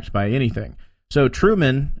backed by anything. So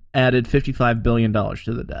Truman added $55 billion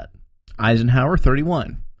to the debt. Eisenhower,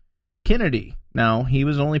 31. Kennedy, now he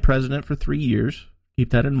was only president for 3 years.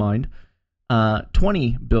 Keep that in mind.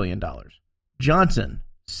 $20 billion. Johnson,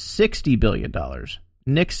 $60 billion.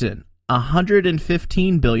 Nixon,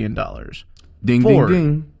 $115 billion. Ding, Ford, ding,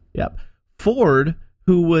 ding. Yep. Ford,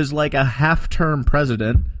 who was like a half-term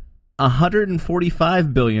president,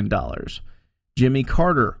 $145 billion. Jimmy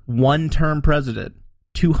Carter, one-term president,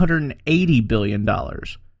 $280 billion.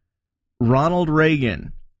 Ronald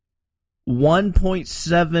Reagan,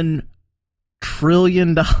 $1.7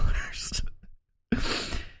 trillion.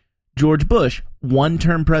 George Bush,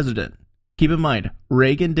 one-term president. Keep in mind,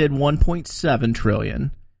 Reagan did $1.7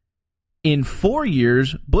 trillion. In 4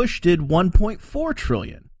 years, Bush did $1.4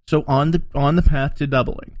 trillion. So on the path to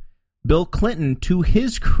doubling. Bill Clinton, to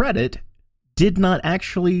his credit, did not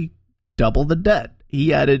actually double the debt.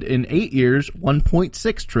 He added in 8 years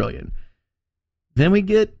 $1.6 trillion. Then we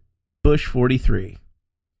get Bush 43.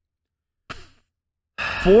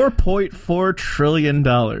 $4.4 trillion.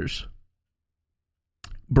 Barack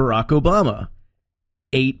Obama,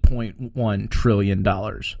 $8.1 trillion.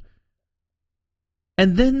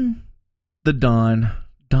 And then the Don,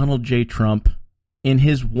 Donald J. Trump, in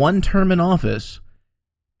his one term in office,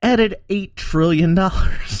 added $8 trillion.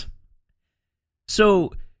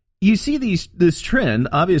 So you see this trend,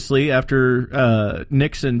 obviously, after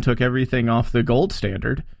Nixon took everything off the gold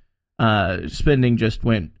standard, spending just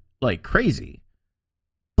went like crazy.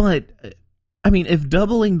 But, I mean, if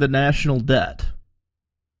doubling the national debt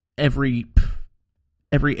every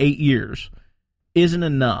 8 years isn't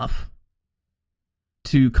enough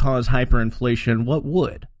to cause hyperinflation, what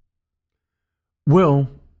would? Well,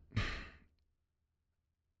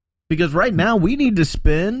 because right now we need to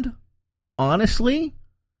spend, honestly,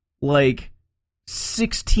 like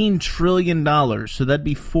 $16 trillion. So that'd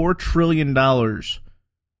be $4 trillion.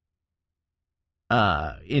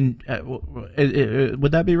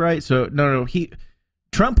 Would that be right? So no.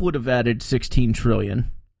 Trump would have added $16 trillion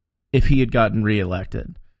if he had gotten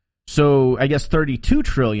reelected. So I guess $32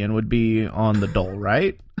 trillion would be on the dole,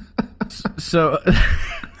 right? So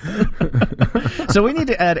we need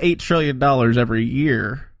to add $8 trillion every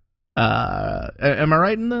year. Am I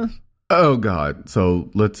right in this? Oh God! So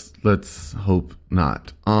let's hope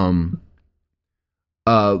not. The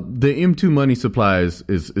M2 money supply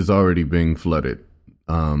is already being flooded.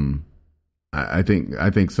 I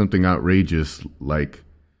think something outrageous like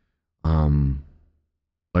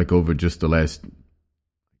over just the last,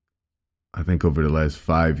 I think over the last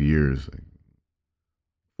 5 years,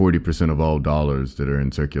 40% of all dollars that are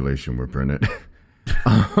in circulation were printed.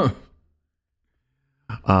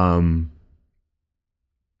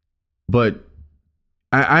 But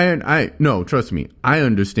I no, trust me, I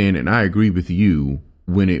understand and I agree with you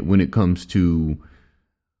when it comes to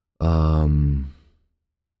the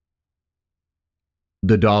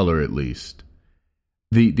dollar, at least.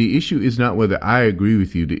 The issue is not whether I agree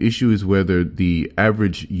with you. The issue is whether the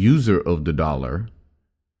average user of the dollar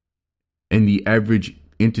and the average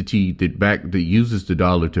entity that uses the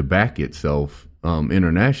dollar to back itself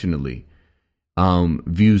internationally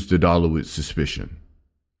views the dollar with suspicion.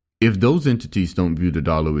 If those entities don't view the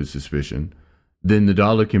dollar with suspicion, then the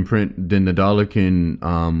dollar can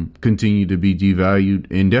continue to be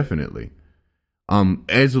devalued indefinitely.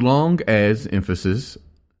 As long as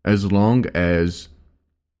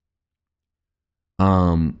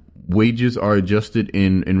wages are adjusted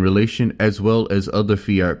in relation, as well as other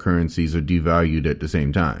fiat currencies are devalued at the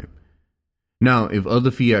same time. Now, if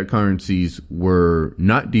other fiat currencies were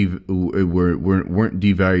not weren't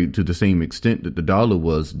devalued to the same extent that the dollar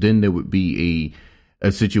was, then there would be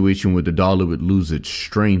a situation where the dollar would lose its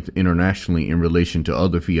strength internationally in relation to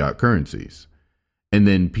other fiat currencies. And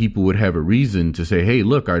then people would have a reason to say, hey,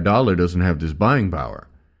 look, our dollar doesn't have this buying power.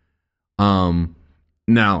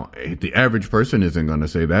 Now, the average person isn't going to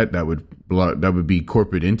say that. That would be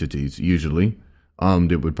corporate entities usually.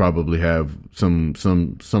 That would probably have some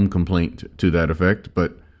complaint to that effect.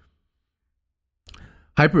 But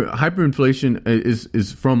hyperinflation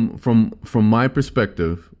is from my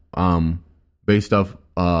perspective, based off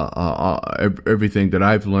everything that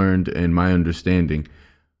I've learned and my understanding.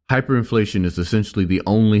 Hyperinflation is essentially the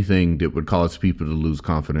only thing that would cause people to lose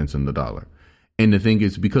confidence in the dollar. And the thing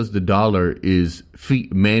is, because the dollar is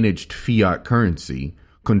managed fiat currency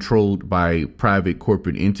controlled by private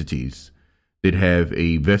corporate entities that have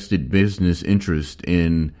a vested business interest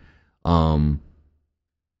in, unless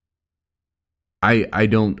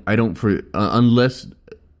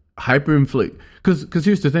hyperinflation, because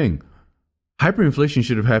here's the thing, hyperinflation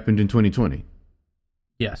should have happened in 2020.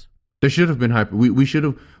 Yes. There should have been we should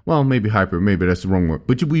have, well, maybe that's the wrong word,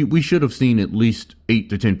 but we should have seen at least 8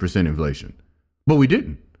 to 10% inflation. But we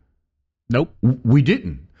didn't. Nope. We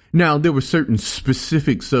didn't. Now, there were certain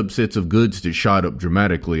specific subsets of goods that shot up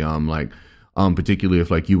dramatically. Particularly if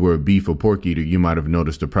like you were a beef or pork eater, you might have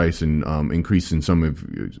noticed a price increase in some of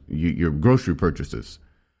your grocery purchases.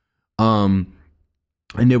 And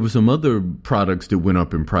there were some other products that went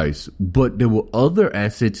up in price, but there were other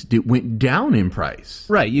assets that went down in price.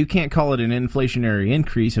 Right. You can't call it an inflationary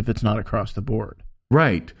increase if it's not across the board.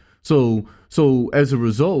 Right. So as a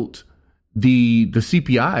result, the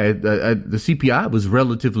CPI was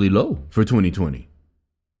relatively low for 2020.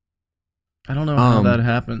 I don't know how that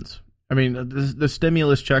happens. I mean, the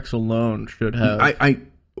stimulus checks alone should have. I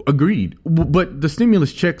agreed, but the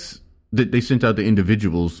stimulus checks that they sent out to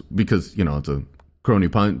individuals, because it's a crony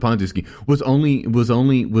Ponzi scheme, was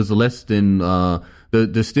less than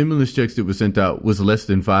the stimulus checks that were sent out was less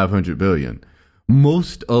than $500 billion.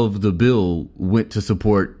 Most of the bill went to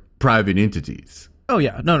support private entities. Oh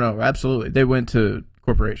yeah, no, absolutely. They went to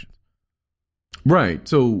corporations. Right.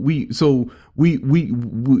 So we based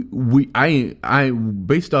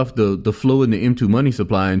off the flow in the M2 money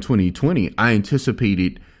supply in 2020, I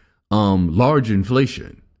anticipated large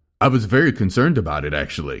inflation. I was very concerned about it,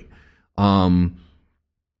 actually. To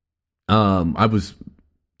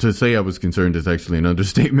say I was concerned is actually an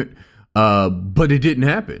understatement. But it didn't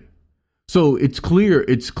happen. So it's clear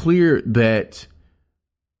that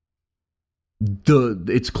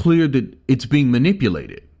it's being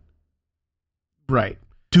manipulated. Right.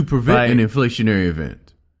 To prevent an inflationary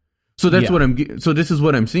event. So that's so this is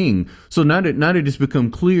what I'm seeing. So now that it's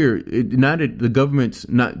become clear, now that the government's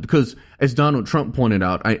not, because as Donald Trump pointed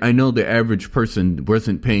out, I know the average person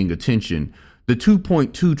wasn't paying attention. The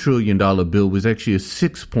 $2.2 trillion bill was actually a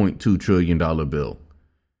 $6.2 trillion bill.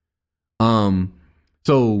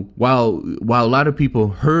 So while a lot of people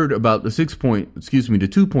heard about the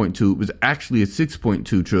 2.2, it was actually a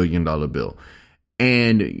 $6.2 trillion bill.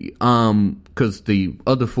 And because the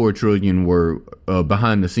other $4 trillion were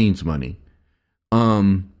behind the scenes money.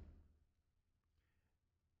 So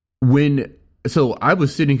I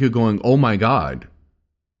was sitting here going, oh my God,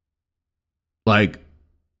 like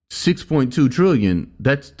 6.2 trillion.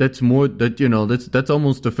 That's more that's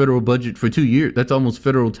almost the federal budget for 2 years. That's almost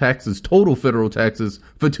total federal taxes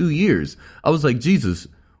for 2 years. I was like, Jesus,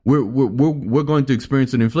 we're going to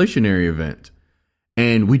experience an inflationary event,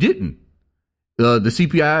 and we didn't. The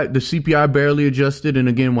CPI barely adjusted, and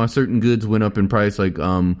again, while certain goods went up in price,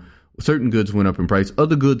 other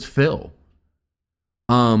goods fell.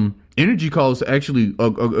 Energy costs actually,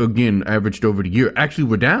 again, averaged over the year, actually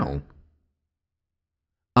were down.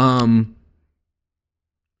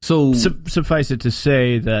 So suffice it to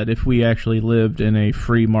say that if we actually lived in a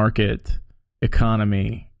free market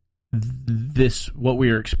economy, what we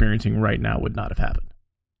are experiencing right now would not have happened.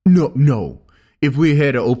 No. If we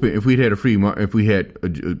had a free market, if we had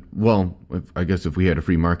a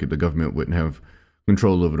free market, the government wouldn't have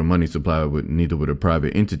control over the money supply, neither would a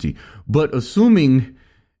private entity. But assuming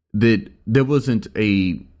there wasn't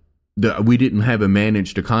we didn't have a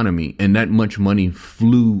managed economy, and that much money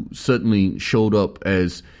suddenly showed up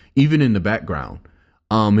as even in the background.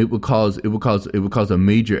 It would cause a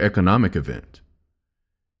major economic event.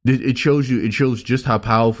 It shows just how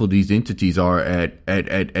powerful these entities are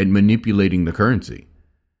at manipulating the currency.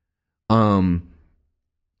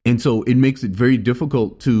 And so it makes it very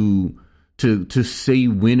difficult to say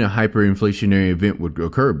when a hyperinflationary event would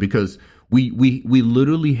occur, because we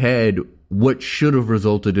literally had what should have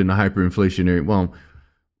resulted in a hyperinflationary. Well,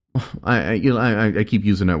 I keep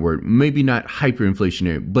using that word. Maybe not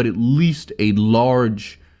hyperinflationary, but at least a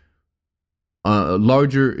larger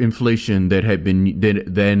inflation than had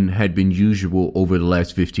been usual over the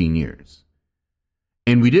last 15 years,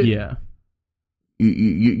 and we did. Yeah.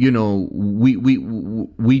 You know,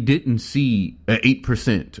 we didn't see an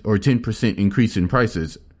 8% or 10% increase in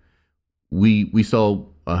prices. We saw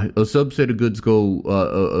a subset of goods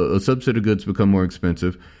a subset of goods become more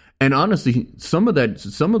expensive, and honestly, some of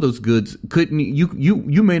those goods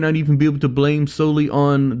you may not even be able to blame solely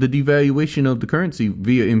on the devaluation of the currency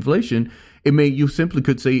via inflation. You simply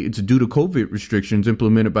could say it's due to COVID restrictions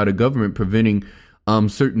implemented by the government preventing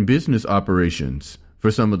certain business operations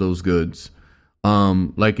for some of those goods.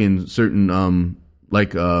 Like in certain,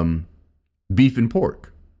 beef and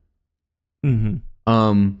pork.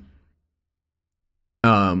 Mm-hmm.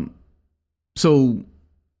 So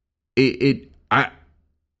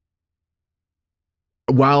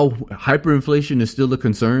while hyperinflation is still a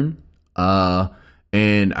concern,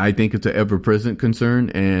 and I think it's an ever-present concern,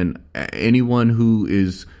 and anyone who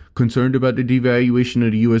is concerned about the devaluation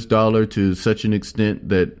of the U.S. dollar to such an extent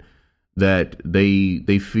that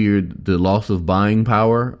they feared the loss of buying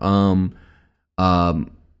power.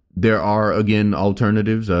 There are, again,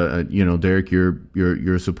 alternatives. Derek,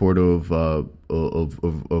 you're a supporter of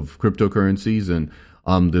cryptocurrencies, and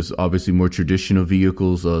there's obviously more traditional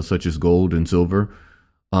vehicles such as gold and silver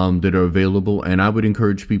that are available. And I would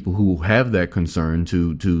encourage people who have that concern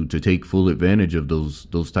to take full advantage of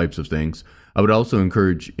those types of things. I would also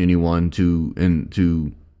encourage anyone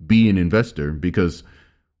to be an investor, because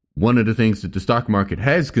one of the things that the stock market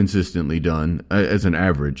has consistently done as an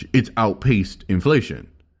average, it's outpaced inflation.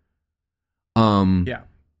 Yeah.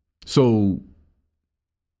 So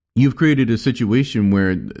you've created a situation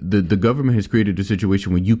where the government has created a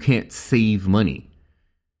situation where you can't save money.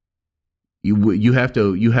 You have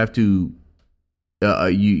to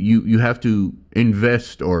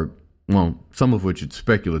invest, or, well, some of which it's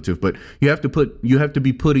speculative, but you have to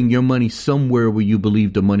be putting your money somewhere where you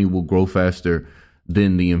believe the money will grow faster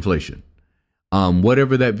than the inflation.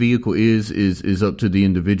 Whatever that vehicle is up to the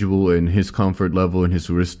individual and his comfort level and his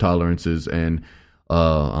risk tolerances and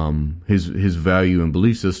his value and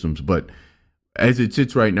belief systems. But as it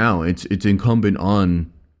sits right now, it's incumbent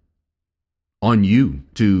on you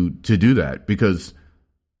to do that, because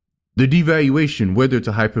the devaluation, whether it's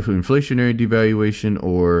a hyperinflationary devaluation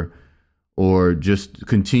or just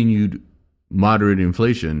continued moderate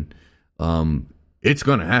inflation, it's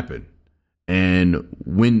going to happen. And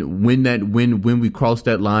when we cross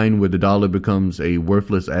that line where the dollar becomes a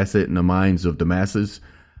worthless asset in the minds of the masses,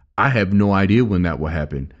 I have no idea when that will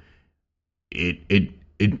happen. I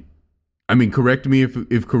mean, correct me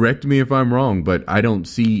if I'm wrong, but I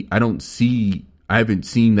haven't seen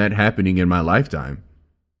that happening in my lifetime.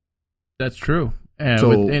 That's true.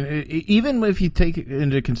 Even if you take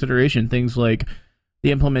into consideration things like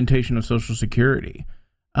the implementation of Social Security,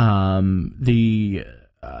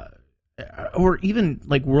 or even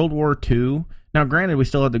like World War II. Now, granted, we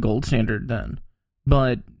still had the gold standard then,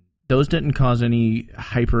 but those didn't cause any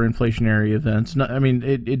hyperinflationary events. No, I mean,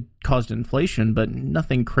 it caused inflation, but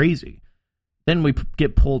nothing crazy. Then we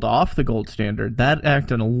get pulled off the gold standard. That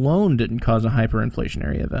act alone didn't cause a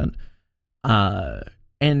hyperinflationary event.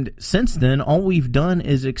 And since then, all we've done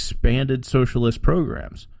is expanded socialist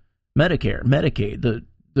programs. Medicare, Medicaid,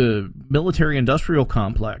 the military-industrial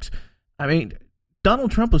complex. I mean,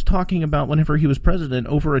 Donald Trump was talking about, whenever he was president,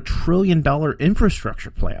 over $1 trillion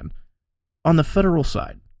infrastructure plan on the federal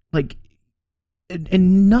side. Like,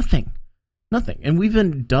 and nothing. And we've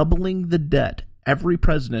been doubling the debt. Every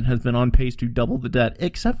president has been on pace to double the debt,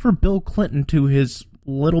 except for Bill Clinton, to his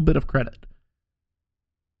little bit of credit.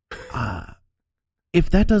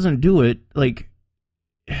 If that doesn't do it, like,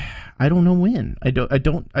 I don't know when.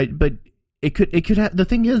 But it could the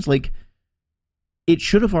thing is, like, it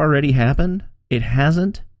should have already happened. It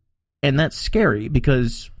hasn't, and that's scary,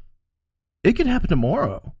 because it could happen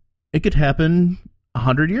tomorrow. It could happen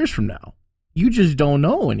 100 years from now. You just don't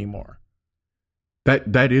know anymore.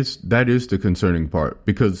 That is the concerning part,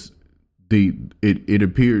 because it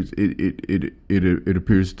appears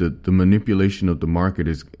that the manipulation of the market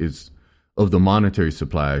is of the monetary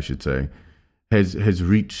supply, I should say, has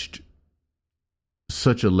reached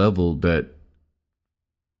such a level that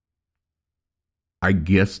I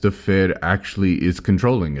guess the Fed actually is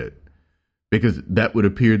controlling it, because that would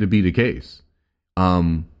appear to be the case.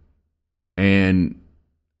 And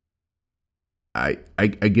I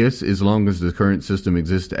guess as long as the current system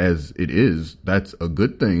exists as it is, that's a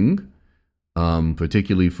good thing,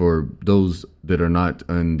 particularly for those that are not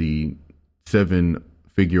on the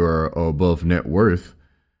 7-figure or above net worth.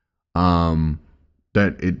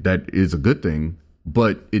 That is a good thing,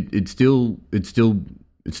 but it's still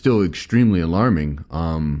extremely alarming,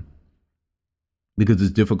 because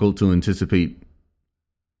it's difficult to anticipate.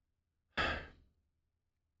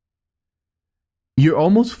 You're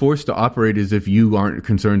almost forced to operate as if you aren't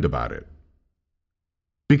concerned about it,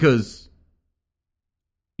 because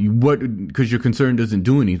your concern doesn't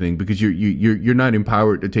do anything, because you're not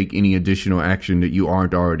empowered to take any additional action that you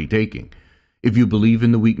aren't already taking. If you believe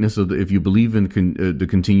in the weakness of if you believe in the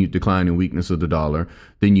continued decline and weakness of the dollar,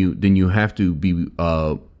 then you have to be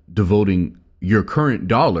devoting your current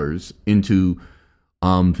dollars into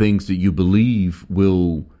things that you believe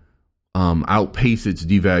will outpace its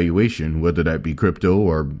devaluation, whether that be crypto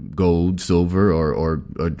or gold, silver, or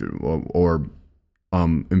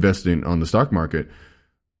investing on the stock market.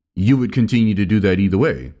 You would continue to do that either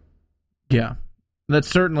way. Yeah, that's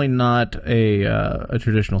certainly not a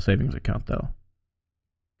traditional savings account, though,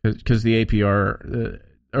 because the APR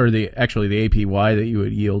or the APY that you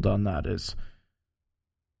would yield on that is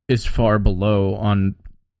far below on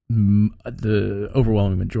the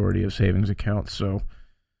overwhelming majority of savings accounts. So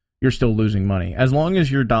you're still losing money. As long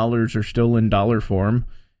as your dollars are still in dollar form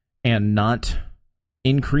and not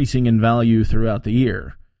increasing in value throughout the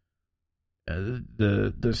year,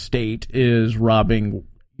 the state is robbing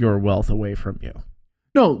your wealth away from you.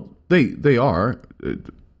 No, they are.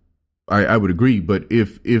 I would agree. But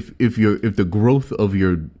if the growth of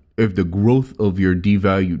your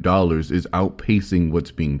devalued dollars is outpacing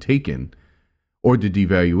what's being taken, or the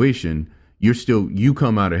devaluation, you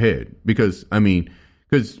come out ahead, because when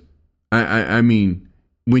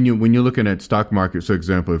you're looking at stock markets, for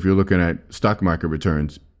example, if you're looking at stock market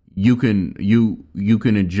returns, you can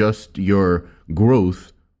adjust your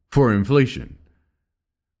growth for inflation.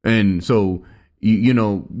 And so you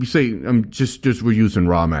say, we're using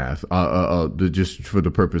raw math, just for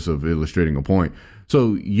the purpose of illustrating a point.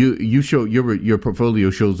 So you show your portfolio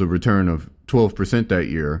shows a return of 12% that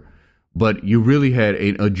year, but you really had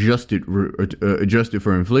an adjusted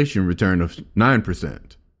for inflation return of 9.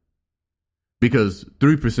 Because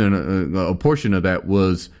 3%, a portion of that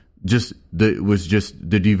was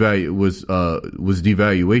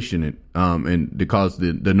devaluation, and it caused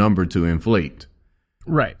the number to inflate.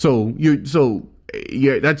 Right. So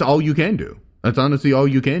that's all you can do. That's honestly all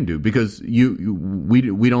you can do, because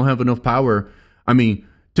we don't have enough power. I mean,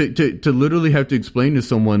 to literally have to explain to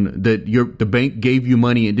someone that the bank gave you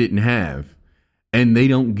money it didn't have, and they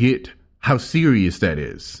don't get how serious that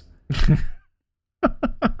is.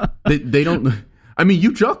 They don't. I mean,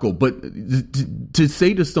 you chuckle, but to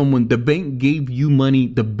say to someone the bank gave you money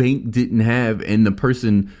the bank didn't have, and the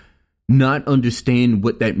person not understand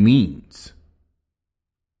what that means.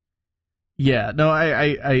 Yeah, no,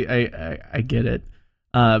 I get it.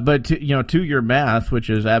 But to your math, which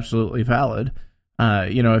is absolutely valid,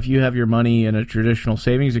 if you have your money in a traditional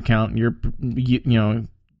savings account and you're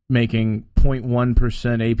making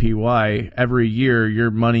 0.1% APY every year,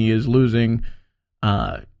 your money is losing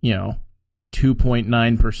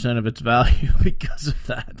 2.9% of its value because of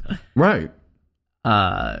that. Right.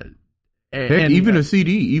 Heck, even a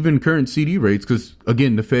CD, even current CD rates, because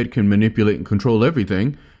again, the Fed can manipulate and control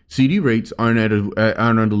everything. CD rates aren't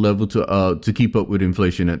on the level to keep up with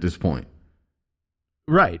inflation at this point.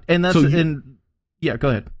 Right, and that's yeah. Go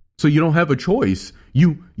ahead. So you don't have a choice.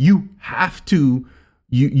 You have to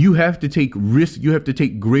take risk. You have to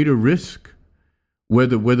take greater risk.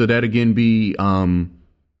 Whether that again be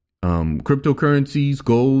cryptocurrencies,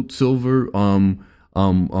 gold, silver,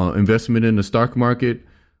 investment in the stock market.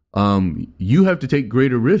 You have to take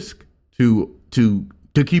greater risk to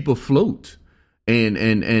keep afloat. And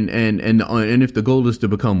if the goal is to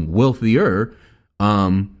become wealthier,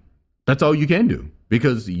 that's all you can do,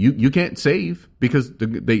 because you can't save, because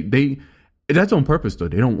they that's on purpose, though.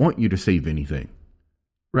 They don't want you to save anything.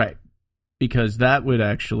 Right. Because that would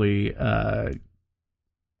actually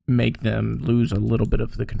make them lose a little bit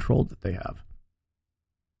of the control that they have.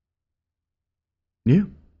 Yeah.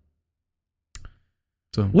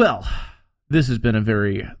 So, well, this has been a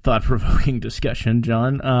very thought-provoking discussion,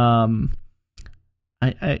 John.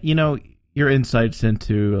 I your insights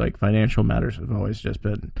into like financial matters have always just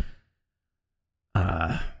been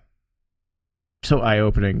so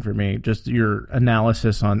eye-opening for me. Just your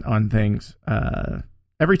analysis on things.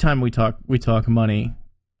 Every time we talk money,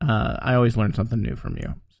 I always learn something new from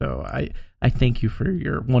you. So I thank you for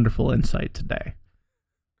your wonderful insight today.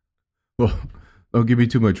 Well, don't give me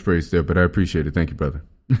too much praise there, but I appreciate it. Thank you, brother.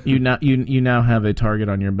 You now have a target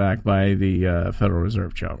on your back by the Federal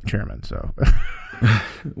Reserve chairman. So,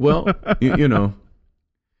 well,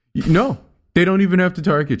 no, they don't even have to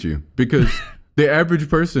target you because the average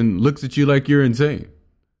person looks at you like you're insane.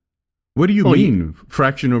 What do you mean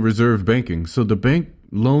fractional reserve banking? So the bank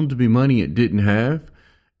loaned me money it didn't have,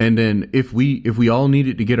 and then if we all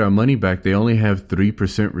needed to get our money back, they only have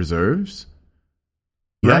 3% reserves.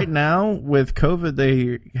 Yeah. Right now, with COVID,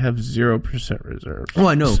 they have 0% reserves. Oh,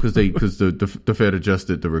 I know, because the Fed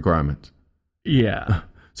adjusted the requirements. Yeah.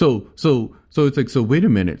 So it's like, so wait a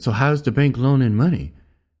minute. So how's the bank loaning money?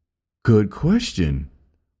 Good question.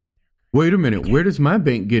 Wait a minute. Where does my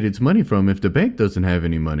bank get its money from if the bank doesn't have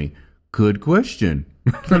any money? Good question.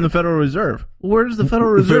 From the Federal Reserve. Where does the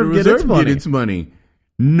Federal Reserve get its money?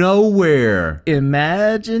 Nowhere. Imagination.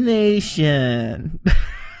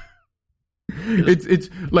 It's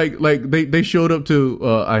like they showed up to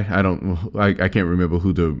I can't remember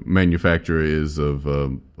who the manufacturer is of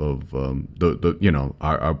the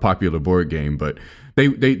our popular board game, but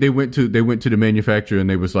they went to the manufacturer and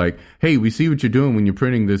they was like, hey, we see what you're doing when you're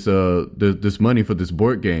printing this this money for this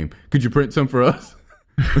board game. Could you print some for us?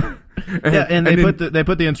 and they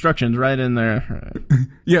put the instructions right in there.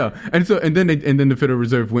 Yeah, and then the Federal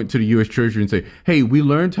Reserve went to the U.S. Treasury and say, hey, we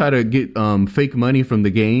learned how to get fake money from the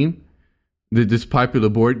game. This popular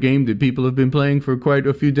board game that people have been playing for quite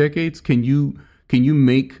a few decades. Can you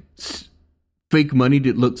make fake money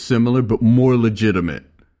that looks similar but more legitimate?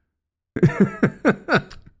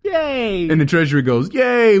 Yay! And the Treasury goes,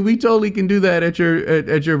 "Yay! We totally can do that at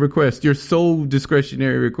your request, your sole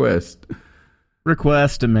discretionary request."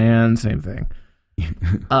 Request, demand, same thing.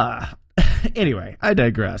 Anyway, I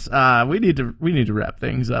digress. We need to wrap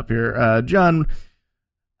things up here, John.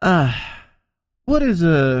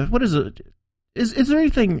 Is there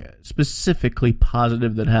anything specifically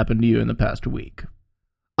positive that happened to you in the past week?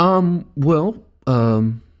 Well,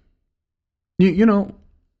 I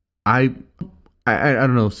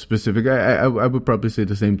don't know specific. I would probably say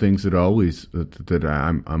the same things that always that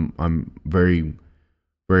I'm very,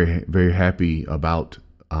 very, very happy about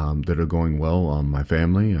that are going well. My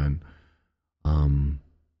family and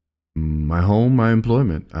my home, my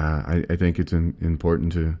employment. I think it's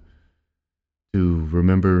important to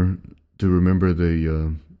remember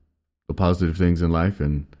the positive things in life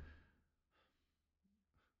and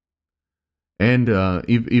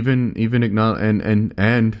even acknowledge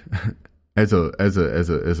and as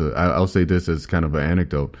a I'll say this as kind of an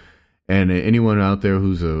anecdote, and anyone out there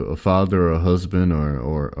who's a father or a husband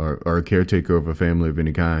or a caretaker of a family of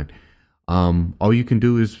any kind, all you can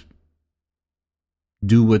do is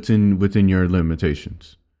do what's within your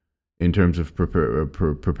limitations in terms of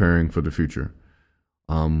preparing for the future.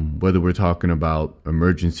 Whether we're talking about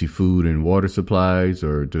emergency food and water supplies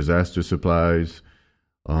or disaster supplies,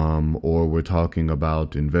 or we're talking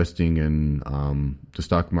about investing in the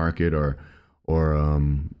stock market or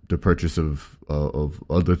the purchase of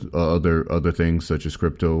other things such as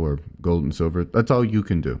crypto or gold and silver, that's all you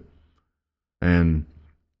can do. And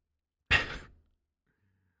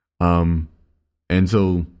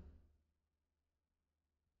so,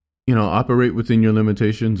 operate within your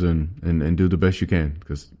limitations and do the best you can,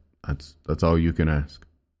 because that's all you can ask.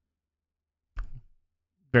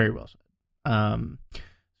 Very well said.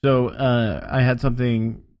 So I had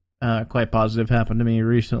something quite positive happen to me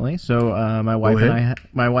recently. So my wife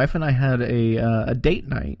and I had a date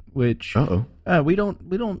night, which we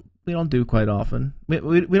don't do quite often.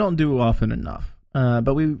 We don't do often enough.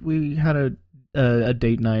 But we had a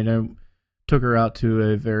date night. I took her out to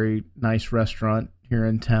a very nice restaurant here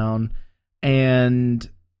in town, and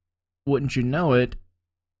wouldn't you know it,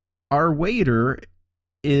 our waiter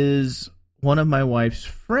is one of my wife's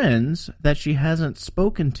friends that she hasn't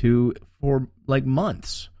spoken to for like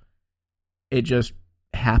months. It just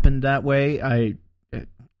happened that way. I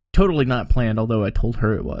totally not planned, although I told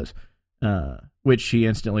her it was, which she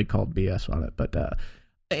instantly called BS on it. But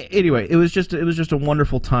anyway, it was just a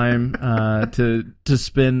wonderful time to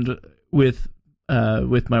spend with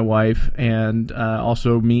my wife, and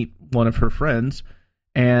also meet one of her friends,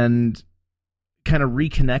 and kind of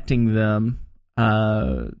reconnecting them.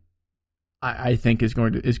 I think is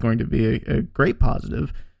going to be a great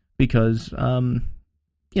positive, because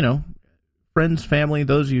friends, family,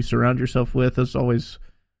 those you surround yourself with, that's always,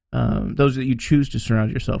 those that you choose to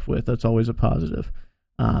surround yourself with, that's always a positive.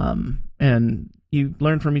 And you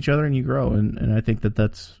learn from each other and you grow. And I think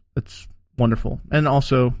that's wonderful. And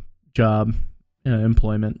also job,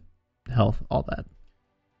 employment, health, all that.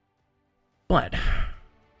 But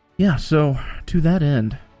yeah, so to that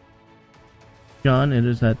end, John, it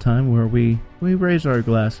is that time where we raise our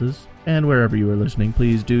glasses, and wherever you are listening,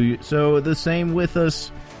 please do so the same with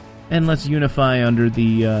us, and let's unify under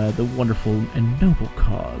the wonderful and noble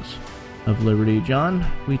cause of liberty. John,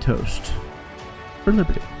 we toast for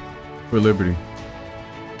liberty. For liberty.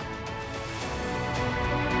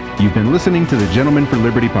 You've been listening to the Gentlemen for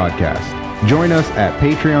Liberty podcast. Join us at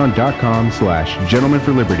patreon.com/Gentlemen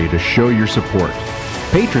for Liberty to show your support.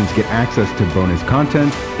 Patrons get access to bonus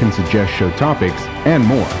content, can suggest show topics, and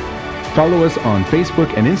more. Follow us on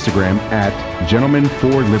Facebook and Instagram at Gentlemen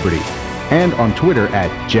for Liberty, and on Twitter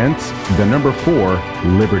at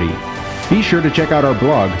Gents4Liberty. Be sure to check out our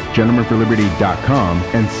blog, gentlemenforliberty.com,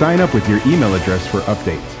 and sign up with your email address for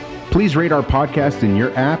updates. Please rate our podcast in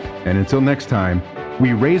your app, and until next time,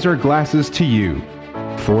 we raise our glasses to you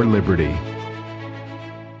for liberty.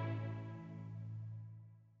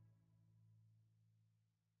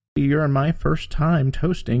 You're my first time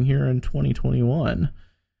toasting here in 2021.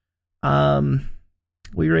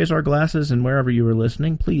 We raise our glasses, and wherever you are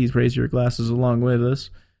listening, please raise your glasses along with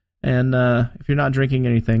us. And if you're not drinking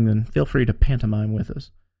anything, then feel free to pantomime with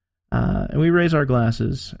us. And we raise our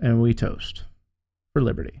glasses, and we toast for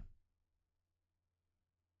liberty.